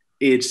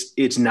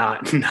 it's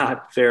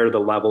not fair, the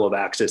level of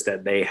access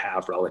that they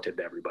have relative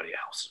to everybody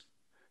else.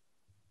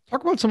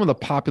 Talk about some of the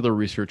popular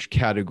research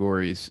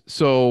categories.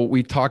 So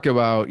we talk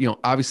about,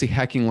 obviously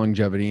hacking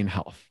longevity and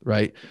health,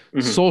 right? Mm-hmm.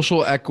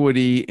 Social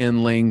equity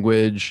and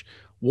language.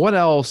 What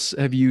else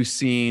have you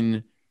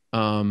seen,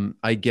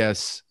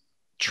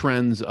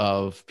 trends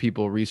of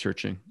people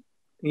researching?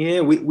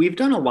 Yeah, we've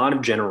done a lot of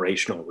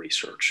generational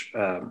research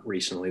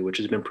recently, which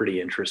has been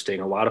pretty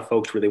interesting. A lot of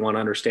folks really want to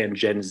understand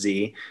Gen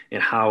Z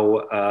and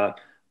how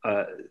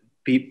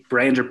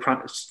brands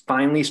are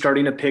finally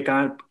starting to pick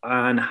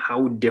on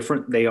how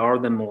different they are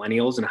than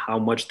millennials and how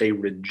much they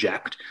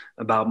reject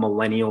about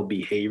millennial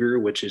behavior,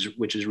 which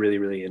is really,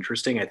 really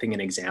interesting. I think an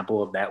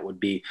example of that would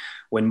be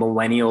when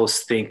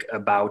millennials think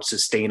about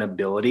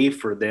sustainability.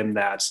 For them,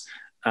 that's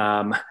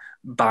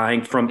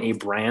buying from a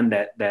brand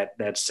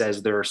that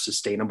says they're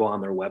sustainable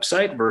on their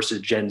website,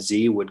 versus Gen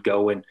Z would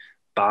go and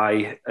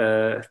buy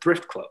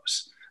thrift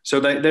clothes. So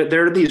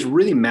there are these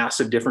really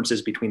massive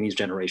differences between these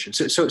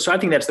generations. So I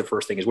think that's the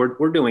first thing, is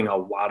we're doing a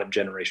lot of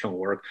generational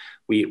work.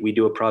 We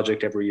do a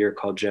project every year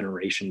called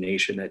Generation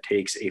Nation that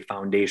takes a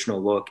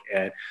foundational look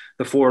at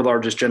the 4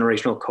 largest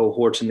generational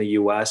cohorts in the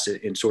US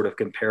and sort of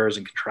compares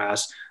and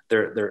contrasts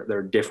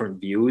their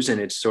different views. And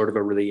it's sort of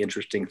a really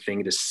interesting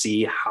thing to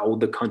see how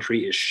the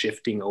country is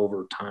shifting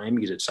over time,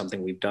 because it's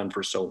something we've done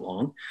for so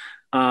long.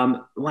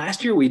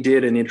 Last year, we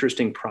did an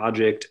interesting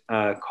project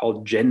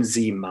called Gen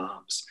Z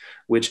Moms,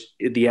 which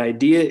the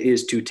idea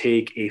is to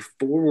take a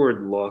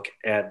forward look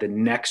at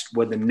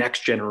what the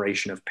next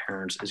generation of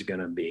parents is going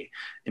to be.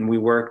 And we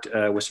worked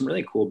with some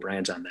really cool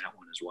brands on that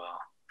one as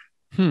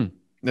well.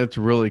 That's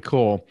really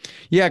cool.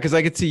 Yeah, because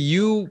I could see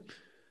you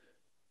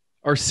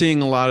are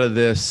seeing a lot of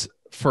this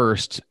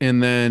first,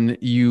 and then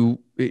you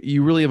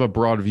really have a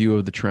broad view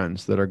of the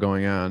trends that are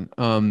going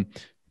on.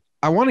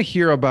 I want to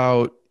hear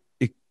about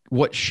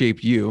what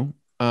shaped you,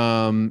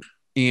 and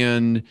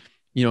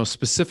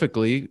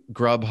specifically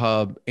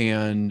Grubhub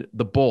and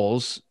the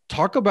Bulls.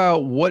 Talk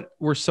about what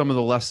were some of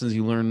the lessons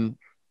you learned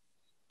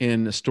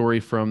in a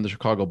story from the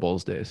Chicago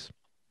Bulls days.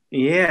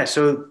 Yeah,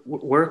 so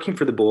working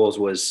for the Bulls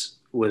was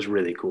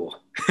really cool.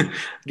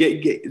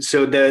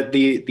 So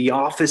the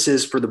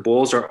offices for the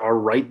Bulls are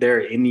right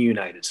there in the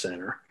United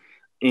Center,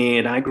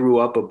 and I grew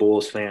up a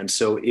Bulls fan,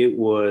 so it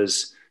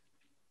was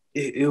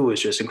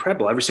just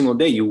incredible. Every single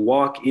day you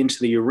walk into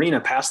the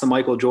arena, past the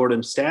Michael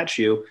Jordan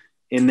statue,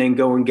 and then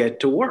go and get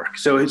to work.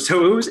 So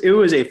it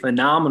was a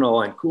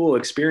phenomenal and cool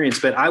experience,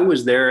 but I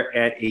was there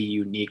at a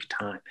unique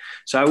time.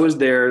 So I was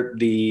there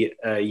the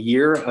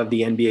year of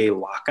the NBA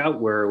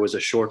lockout, where it was a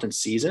shortened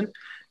season,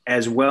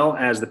 as well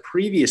as the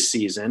previous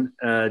season,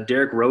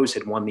 Derrick Rose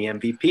had won the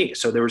MVP.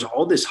 So there was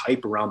all this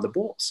hype around the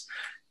Bulls.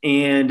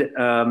 And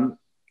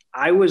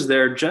I was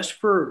there just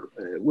for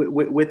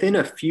within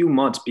a few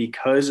months,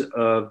 because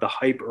of the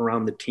hype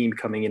around the team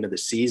coming into the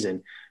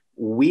season.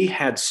 We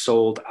had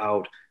sold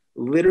out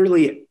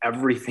literally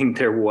everything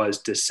there was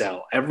to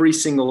sell. Every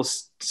single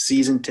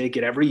season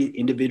ticket, every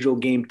individual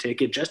game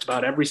ticket, just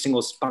about every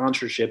single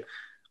sponsorship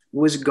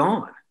was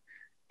gone.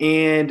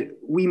 And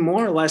we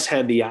more or less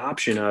had the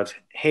option of,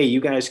 hey,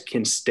 you guys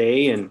can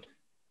stay and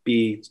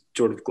be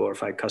sort of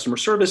glorified customer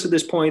service at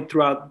this point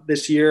throughout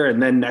this year,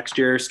 and then next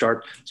year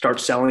start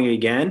selling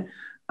again,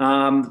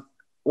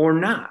 or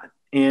not.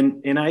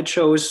 And I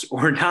chose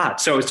or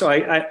not. So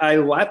I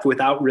left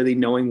without really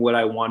knowing what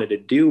I wanted to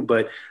do,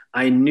 but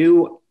I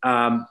knew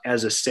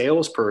as a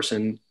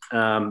salesperson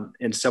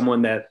and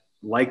someone that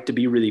liked to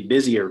be really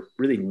busy, or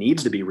really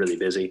needs to be really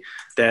busy,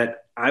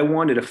 that I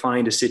wanted to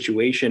find a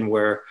situation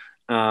where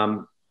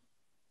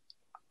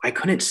I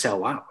couldn't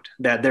sell out,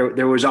 that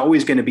there was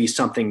always going to be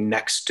something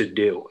next to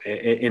do,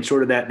 and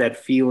sort of that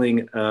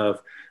feeling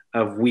of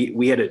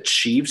we had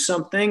achieved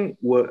something,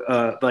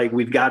 like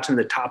we've got to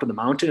the top of the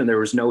mountain and there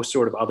was no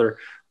sort of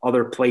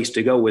other place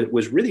to go. It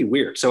was really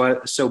weird.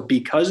 So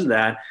because of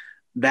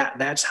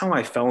that's how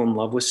I fell in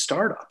love with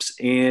startups.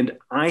 And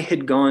I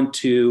had gone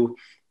to,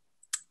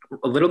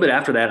 a little bit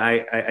after that,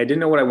 I didn't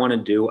know what I wanted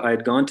to do. I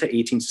had gone to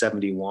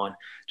 1871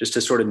 just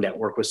to sort of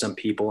network with some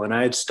people. And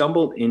I had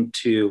stumbled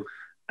into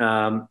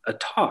a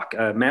talk.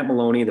 Matt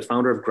Maloney, the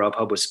founder of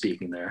Grubhub, was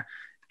speaking there.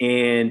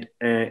 And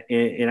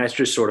I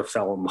just sort of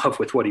fell in love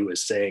with what he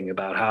was saying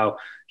about how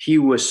he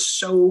was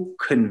so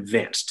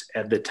convinced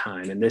at the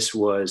time. And this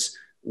was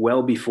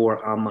well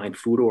before online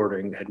food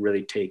ordering had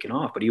really taken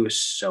off, but he was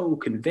so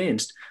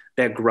convinced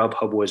that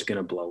Grubhub was going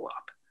to blow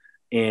up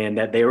and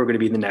that they were going to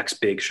be the next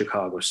big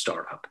Chicago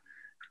startup.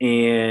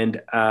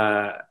 And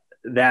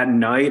that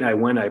night I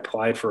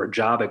applied for a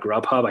job at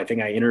Grubhub. I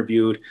think I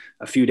interviewed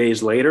a few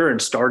days later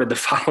and started the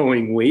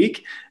following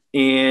week.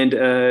 And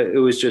it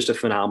was just a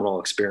phenomenal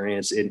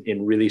experience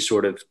and really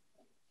sort of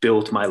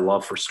built my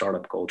love for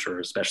startup culture,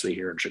 especially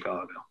here in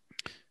Chicago.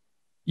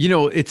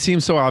 It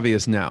seems so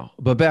obvious now,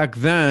 but back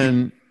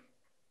then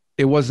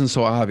it wasn't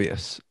so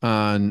obvious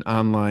on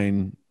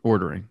online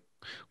ordering.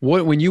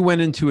 When you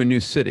went into a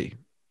new city,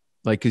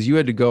 because you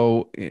had to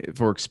go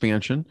for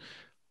expansion,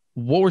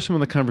 what were some of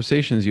the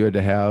conversations you had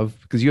to have?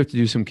 Because you have to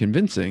do some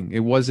convincing.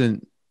 It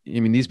wasn't,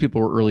 these people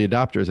were early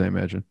adopters, I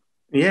imagine.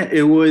 Yeah,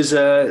 it was,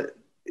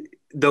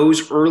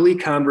 those early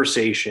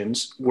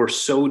conversations were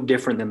so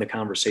different than the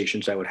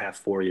conversations I would have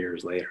 4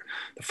 years later.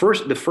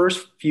 The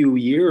first few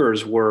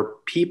years were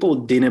people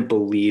didn't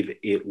believe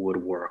it would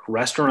work.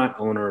 Restaurant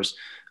owners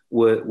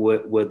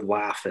would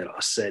laugh at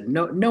us, said,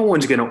 no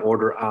one's going to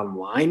order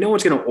online. No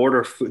one's going to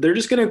order food. They're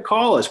just going to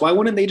call us. Why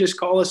wouldn't they just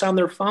call us on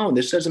their phone?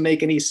 This doesn't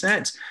make any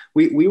sense.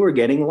 We were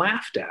getting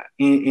laughed at.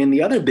 And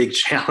the other big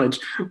challenge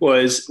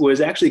was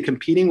actually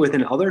competing with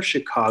another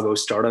Chicago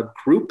startup,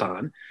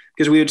 Groupon,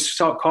 because we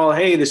would call,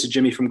 hey, this is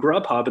Jimmy from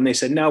Grubhub. And they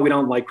said, no, we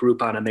don't like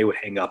Groupon. And they would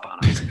hang up on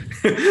us.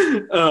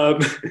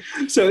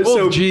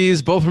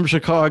 Both from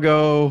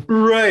Chicago.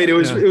 Right. It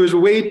was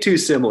way too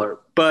similar.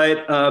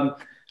 But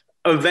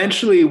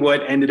eventually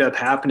what ended up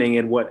happening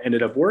and what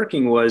ended up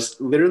working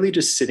was literally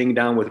just sitting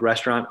down with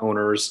restaurant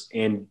owners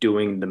and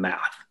doing the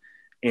math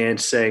and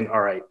saying,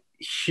 all right,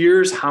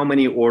 here's how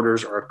many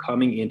orders are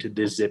coming into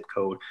this zip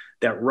code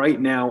that right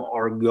now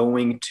are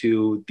going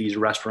to these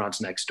restaurants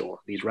next door,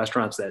 these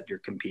restaurants that you're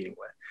competing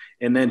with.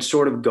 And then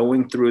sort of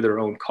going through their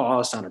own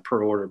costs on a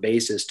per order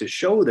basis to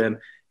show them,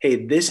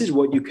 hey, this is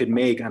what you could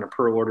make on a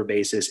per order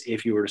basis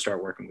if you were to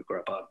start working with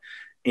Grubhub.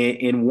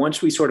 And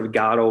once we sort of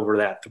got over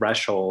that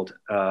threshold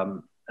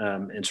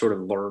and sort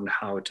of learned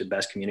how to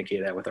best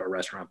communicate that with our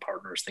restaurant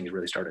partners, things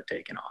really started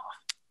taking off.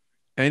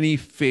 Any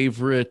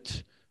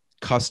favorite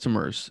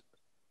customers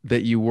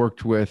that you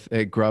worked with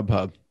at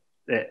Grubhub?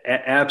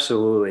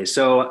 Absolutely.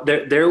 So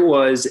there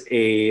was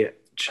a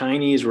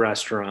Chinese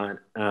restaurant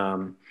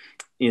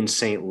in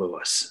St.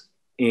 Louis,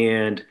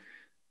 and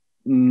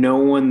no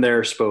one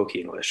there spoke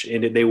English,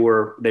 and they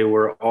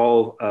were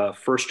all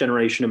first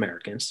generation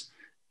Americans,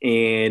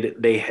 and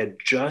they had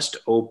just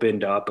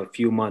opened up a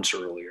few months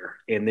earlier,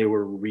 and they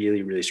were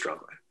really, really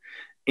struggling.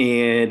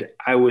 And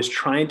I was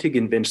trying to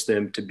convince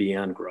them to be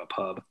on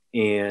Grubhub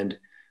and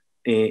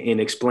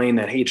explain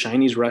that, hey,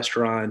 Chinese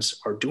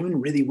restaurants are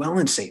doing really well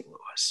in St.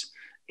 Louis,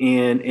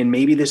 and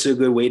maybe this is a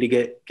good way to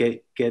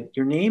get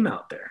your name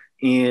out there.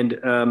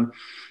 And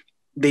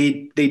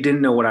they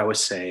didn't know what I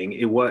was saying.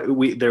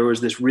 There was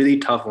this really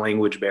tough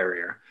language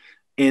barrier.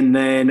 And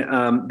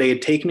then they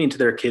had taken me into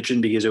their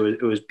kitchen because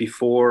it was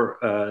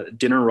before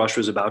dinner rush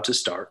was about to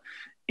start.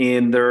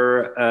 And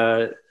their,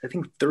 I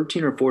think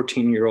 13 or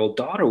 14-year-old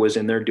daughter was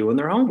in there doing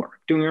her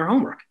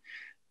homework.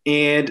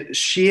 And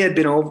she had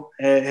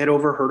had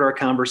overheard our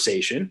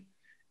conversation,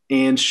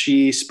 and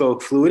she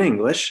spoke fluent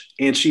English,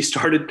 and she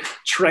started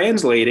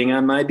translating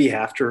on my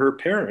behalf to her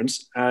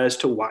parents as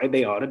to why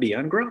they ought to be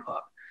on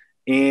Grubhub.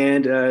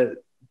 And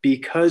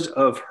because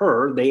of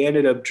her, they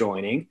ended up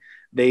joining.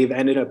 They've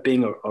ended up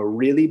being a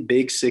really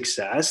big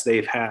success.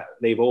 They've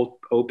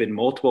opened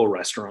multiple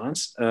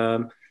restaurants.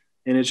 And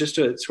it's just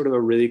a sort of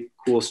a really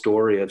cool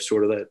story of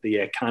sort of the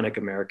iconic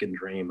American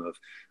dream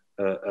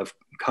of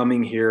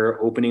coming here,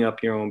 opening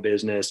up your own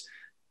business,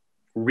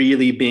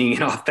 really being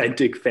an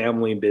authentic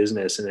family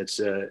business. And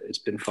it's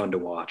been fun to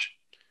watch.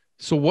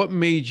 So what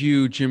made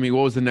you, Jimmy,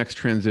 what was the next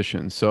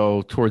transition?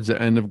 So towards the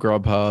end of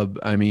Grubhub,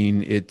 I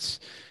mean, it's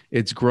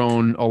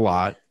grown a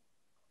lot,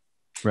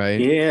 right?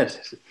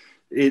 Yes.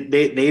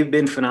 They've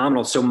been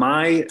phenomenal. So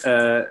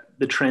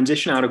the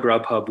transition out of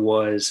Grubhub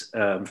was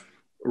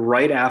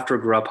right after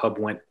Grubhub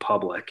went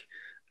public.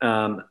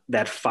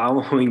 That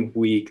following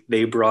week,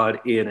 they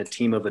brought in a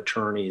team of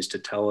attorneys to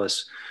tell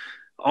us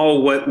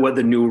what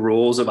the new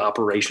rules of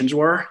operations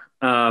were,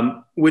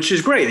 which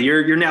is great.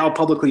 You're now a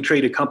publicly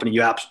traded company.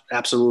 You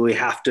absolutely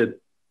have to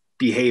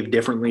behave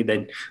differently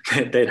than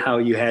how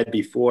you had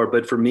before.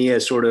 But for me,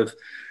 as sort of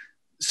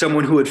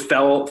someone who had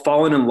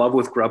fallen in love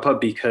with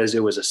Grubhub because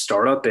it was a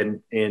startup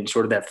and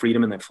sort of that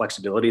freedom and that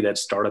flexibility that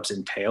startups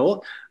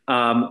entail,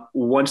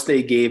 once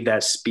they gave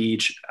that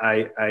speech,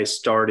 I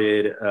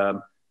started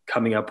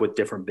coming up with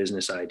different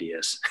business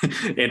ideas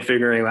and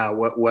figuring out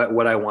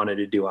what I wanted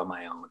to do on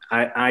my own.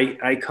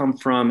 I come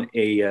from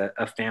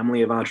a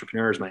family of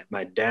entrepreneurs.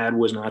 My dad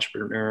was an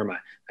entrepreneur. My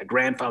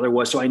grandfather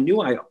was. So I knew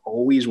I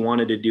always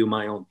wanted to do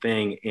my own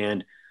thing.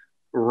 And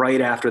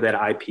right after that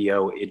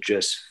IPO, it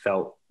just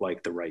felt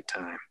like the right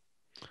time.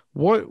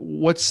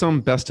 What's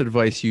some best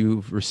advice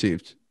you've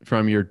received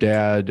from your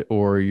dad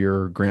or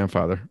your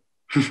grandfather?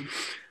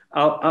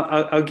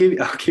 I'll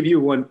give you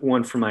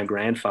one from my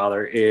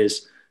grandfather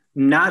is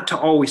not to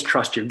always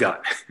trust your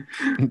gut,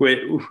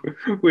 which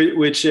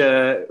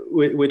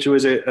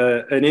was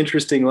an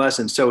interesting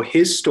lesson. So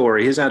his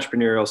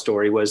entrepreneurial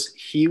story was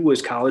he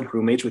was college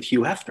roommates with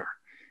Hugh Hefner.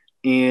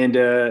 And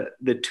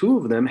the two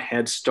of them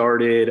had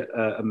started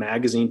a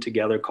magazine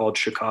together called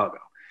Chicago.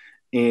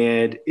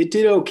 And it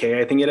did okay.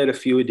 I think it had a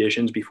few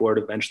editions before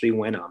it eventually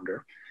went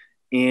under.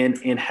 And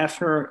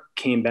Hefner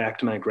came back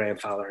to my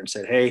grandfather and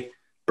said, hey,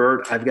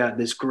 Bert, I've got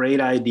this great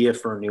idea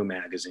for a new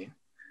magazine.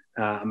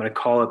 I'm going to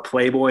call it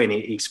Playboy. And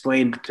he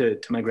explained to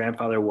my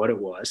grandfather what it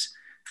was.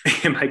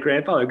 And my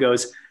grandfather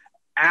goes,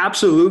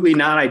 absolutely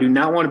not. I do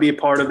not want to be a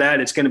part of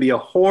that. It's going to be a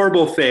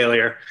horrible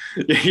failure.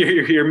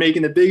 You're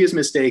making the biggest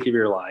mistake of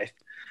your life.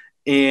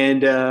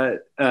 And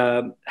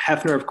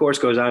Hefner, of course,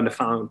 goes on to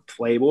found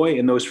Playboy.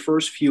 In those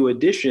first few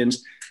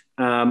editions,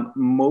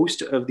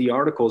 most of the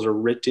articles are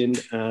written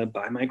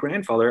by my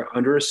grandfather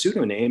under a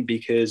pseudonym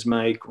because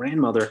my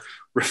grandmother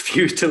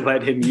refused to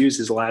let him use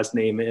his last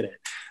name in it.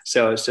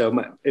 So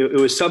it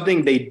was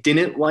something they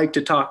didn't like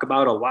to talk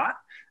about a lot.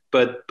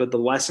 But the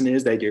lesson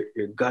is that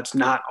your gut's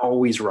not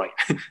always right,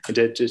 and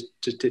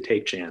to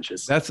take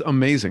chances. That's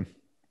amazing.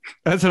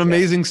 That's an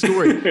amazing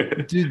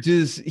story.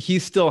 Does he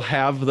still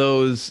have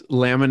those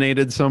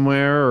laminated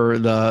somewhere, or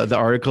the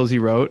articles he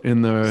wrote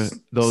in those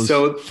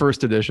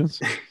first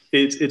editions?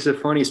 It's a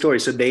funny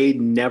story. So they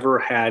never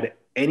had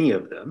any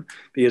of them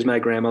because my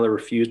grandmother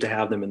refused to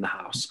have them in the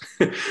house.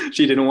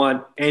 She didn't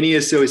want any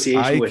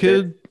association with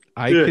it.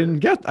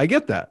 I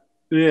get that.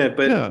 Yeah,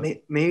 but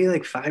maybe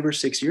like 5 or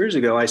 6 years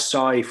ago, I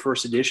saw a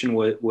first edition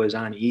was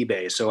on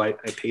eBay. So I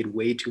paid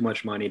way too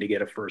much money to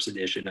get a first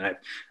edition.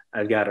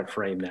 I've got a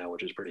frame now,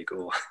 which is pretty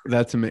cool.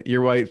 That's amazing.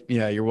 Your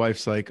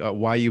wife's like,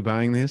 why are you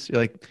buying this?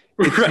 You're like,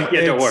 right,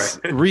 yeah, don't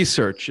worry.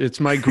 Research.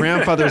 It's my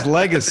grandfather's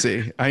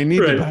legacy. I need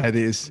to buy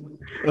these.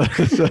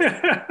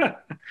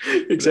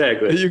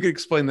 Exactly. You could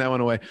explain that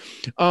one away.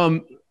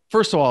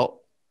 First of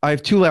all, I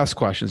have 2 last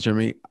questions,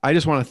 Jeremy. I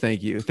just want to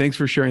thank you. Thanks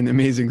for sharing the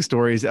amazing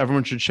stories.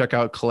 Everyone should check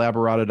out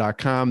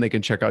collaborata.com. They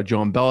can check out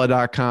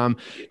joeandbella.com,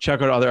 check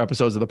out other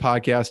episodes of the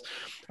podcast.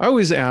 I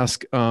always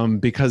ask,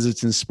 because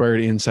it's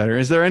Inspired Insider,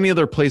 is there any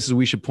other places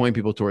we should point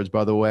people towards,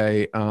 by the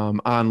way,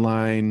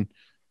 online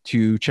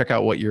to check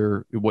out what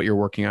you're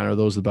working on? Are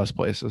those the best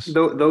places?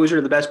 Those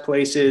are the best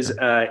places.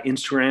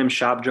 Instagram,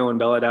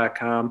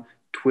 shopjoeandbella.com,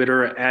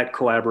 Twitter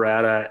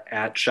 @collaborata,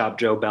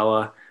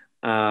 @shopjoebella.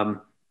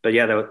 But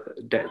yeah,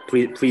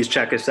 please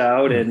check us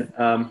out. And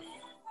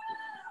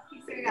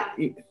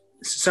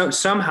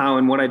somehow,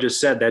 in what I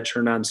just said, that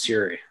turned on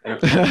Siri.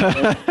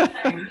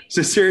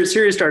 So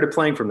Siri started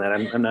playing from that.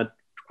 I'm not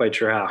quite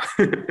sure how.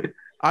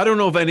 I don't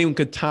know if anyone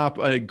could top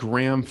a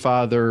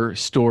grandfather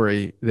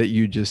story that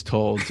you just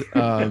told,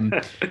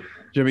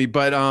 Jimmy.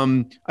 But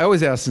I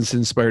always ask this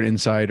Inspired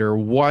Insider,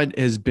 what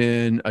has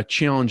been a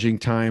challenging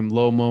time,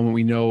 low moment?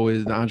 We know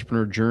is the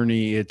entrepreneur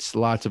journey. It's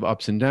lots of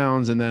ups and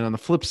downs. And then on the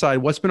flip side,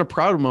 what's been a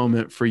proud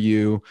moment for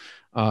you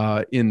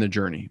in the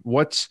journey?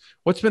 What's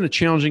been a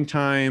challenging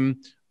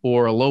time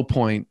or a low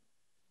point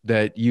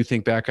that you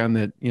think back on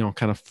that,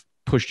 kind of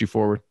pushed you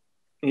forward?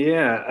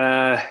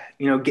 Yeah.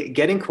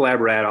 Getting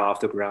Collaborata off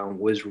the ground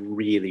was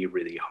really,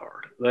 really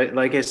hard.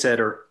 Like I said,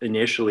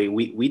 initially,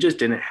 we just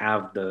didn't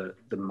have the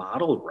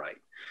model right.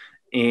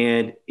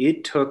 And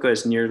it took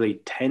us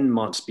nearly 10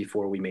 months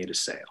before we made a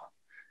sale.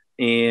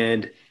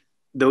 And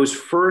those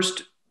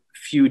first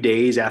few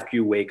days after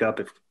you wake up,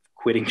 of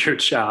quitting your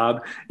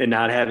job and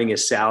not having a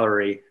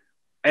salary,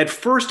 at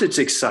first it's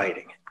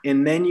exciting.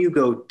 And then you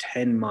go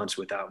 10 months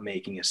without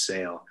making a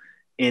sale.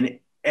 And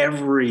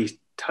every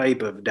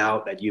type of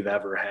doubt that you've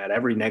ever had,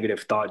 every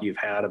negative thought you've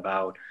had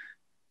about,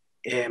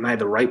 am I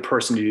the right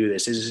person to do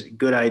this? Is this a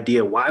good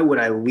idea? Why would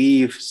I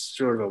leave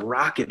sort of a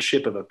rocket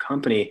ship of a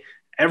company?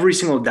 Every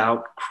single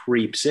doubt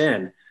creeps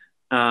in.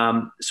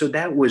 So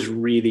that was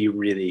really,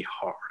 really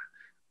hard.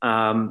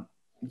 And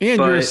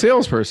you're a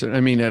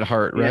salesperson, at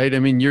heart, right? Yeah.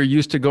 You're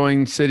used to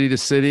going city to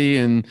city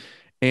and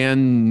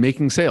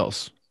making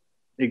sales.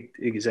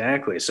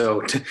 Exactly.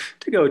 So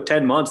to go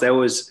 10 months, it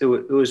was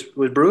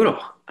brutal.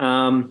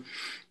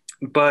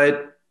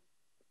 But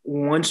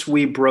once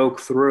we broke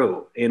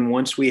through and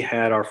once we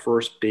had our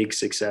first big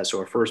success,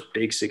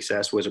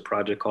 was a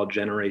project called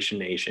Generation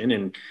Nation,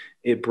 and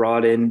it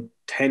brought in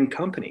 10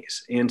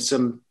 companies and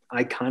some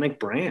iconic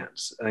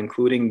brands,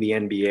 including the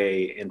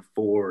NBA and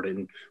Ford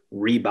and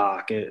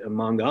Reebok,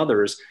 among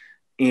others.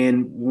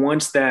 And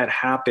once that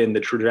happened,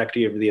 the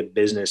trajectory of the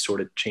business sort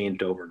of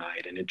changed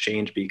overnight. And it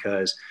changed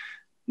because,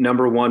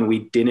 number one, we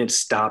didn't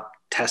stop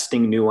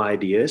testing new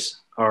ideas.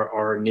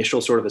 Our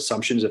initial sort of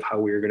assumptions of how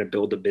we were going to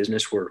build a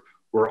business were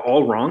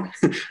all wrong.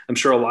 I'm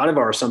sure a lot of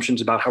our assumptions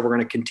about how we're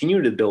going to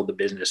continue to build the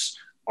business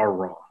are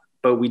wrong,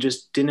 but we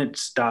just didn't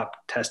stop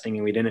testing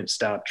and we didn't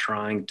stop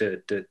trying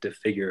to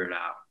figure it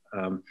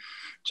out.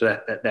 So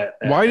that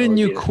why didn't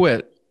you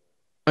quit?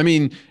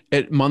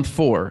 At month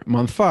 4,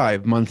 month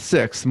 5, month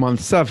 6,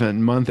 month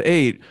 7, month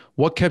 8,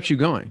 what kept you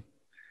going?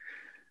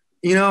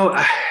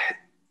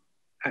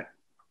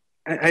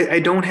 I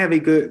don't have a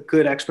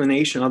good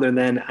explanation other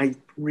than I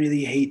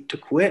really hate to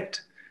quit.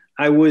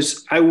 I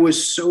was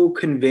so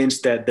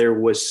convinced that there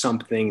was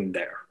something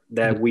there,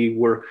 that we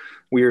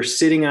were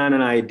sitting on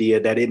an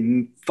idea that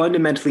it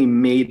fundamentally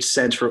made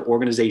sense for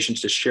organizations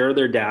to share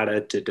their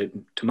data, to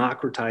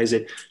democratize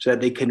it so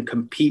that they can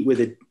compete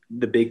with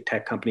the big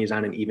tech companies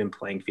on an even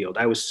playing field.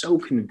 I was so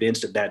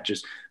convinced of that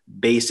just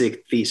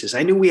basic thesis.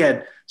 I knew we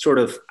had sort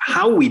of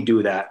how we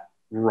do that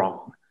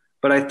wrong,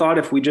 but I thought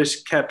if we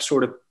just kept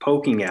sort of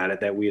poking at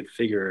it, that we would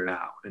figure it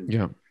out. And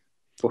yeah.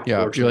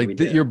 You're like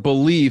your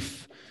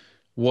belief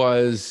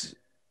was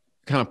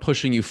kind of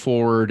pushing you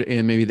forward,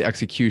 and maybe the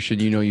execution,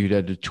 you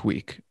had to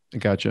tweak. I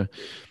gotcha.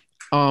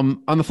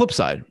 On the flip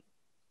side,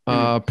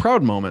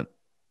 proud moment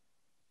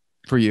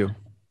for you.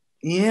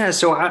 Yeah.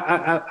 So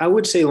I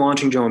would say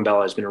launching Joe and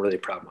Bella has been a really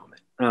proud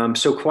moment.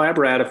 So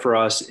Collaborata for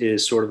us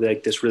is sort of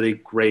like this really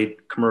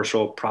great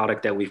commercial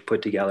product that we've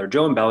put together.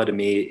 Joe and Bella to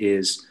me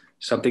is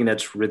something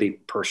that's really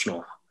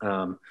personal,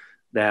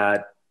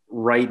 that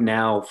right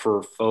now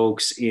for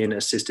folks in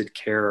assisted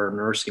care or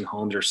nursing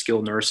homes or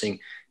skilled nursing,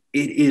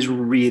 it is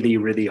really,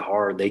 really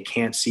hard. They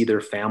can't see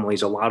their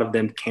families. A lot of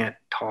them can't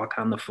talk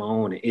on the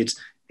phone.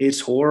 It's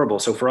horrible.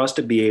 So for us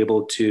to be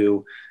able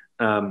to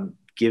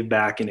give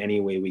back in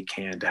any way we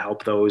can to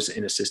help those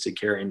in assisted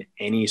care in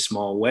any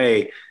small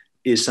way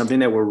is something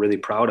that we're really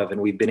proud of.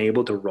 And we've been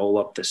able to roll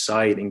up the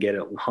site and get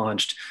it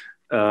launched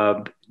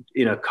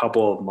in a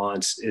couple of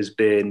months has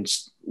been,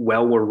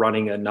 while we're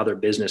running another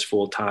business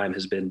full time,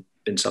 has been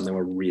something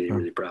we're really,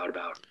 really proud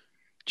about.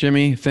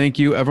 Jimmy, thank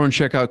you. Everyone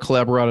check out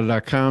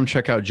collaborata.com,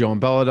 check out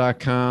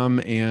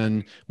joeandbella.com,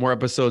 and more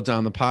episodes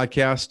on the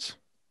podcast.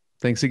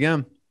 Thanks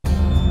again.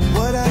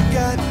 What I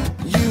got,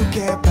 you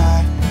can't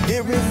buy.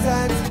 It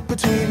resides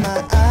between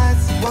my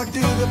eyes. Walked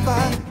through the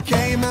fire,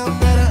 came out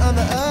better on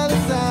the other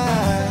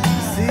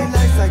side. See,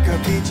 life's like a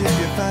beach if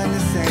you find the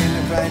sand.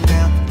 And right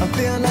now, I'm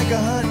feeling like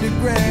 $100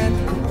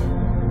 grand.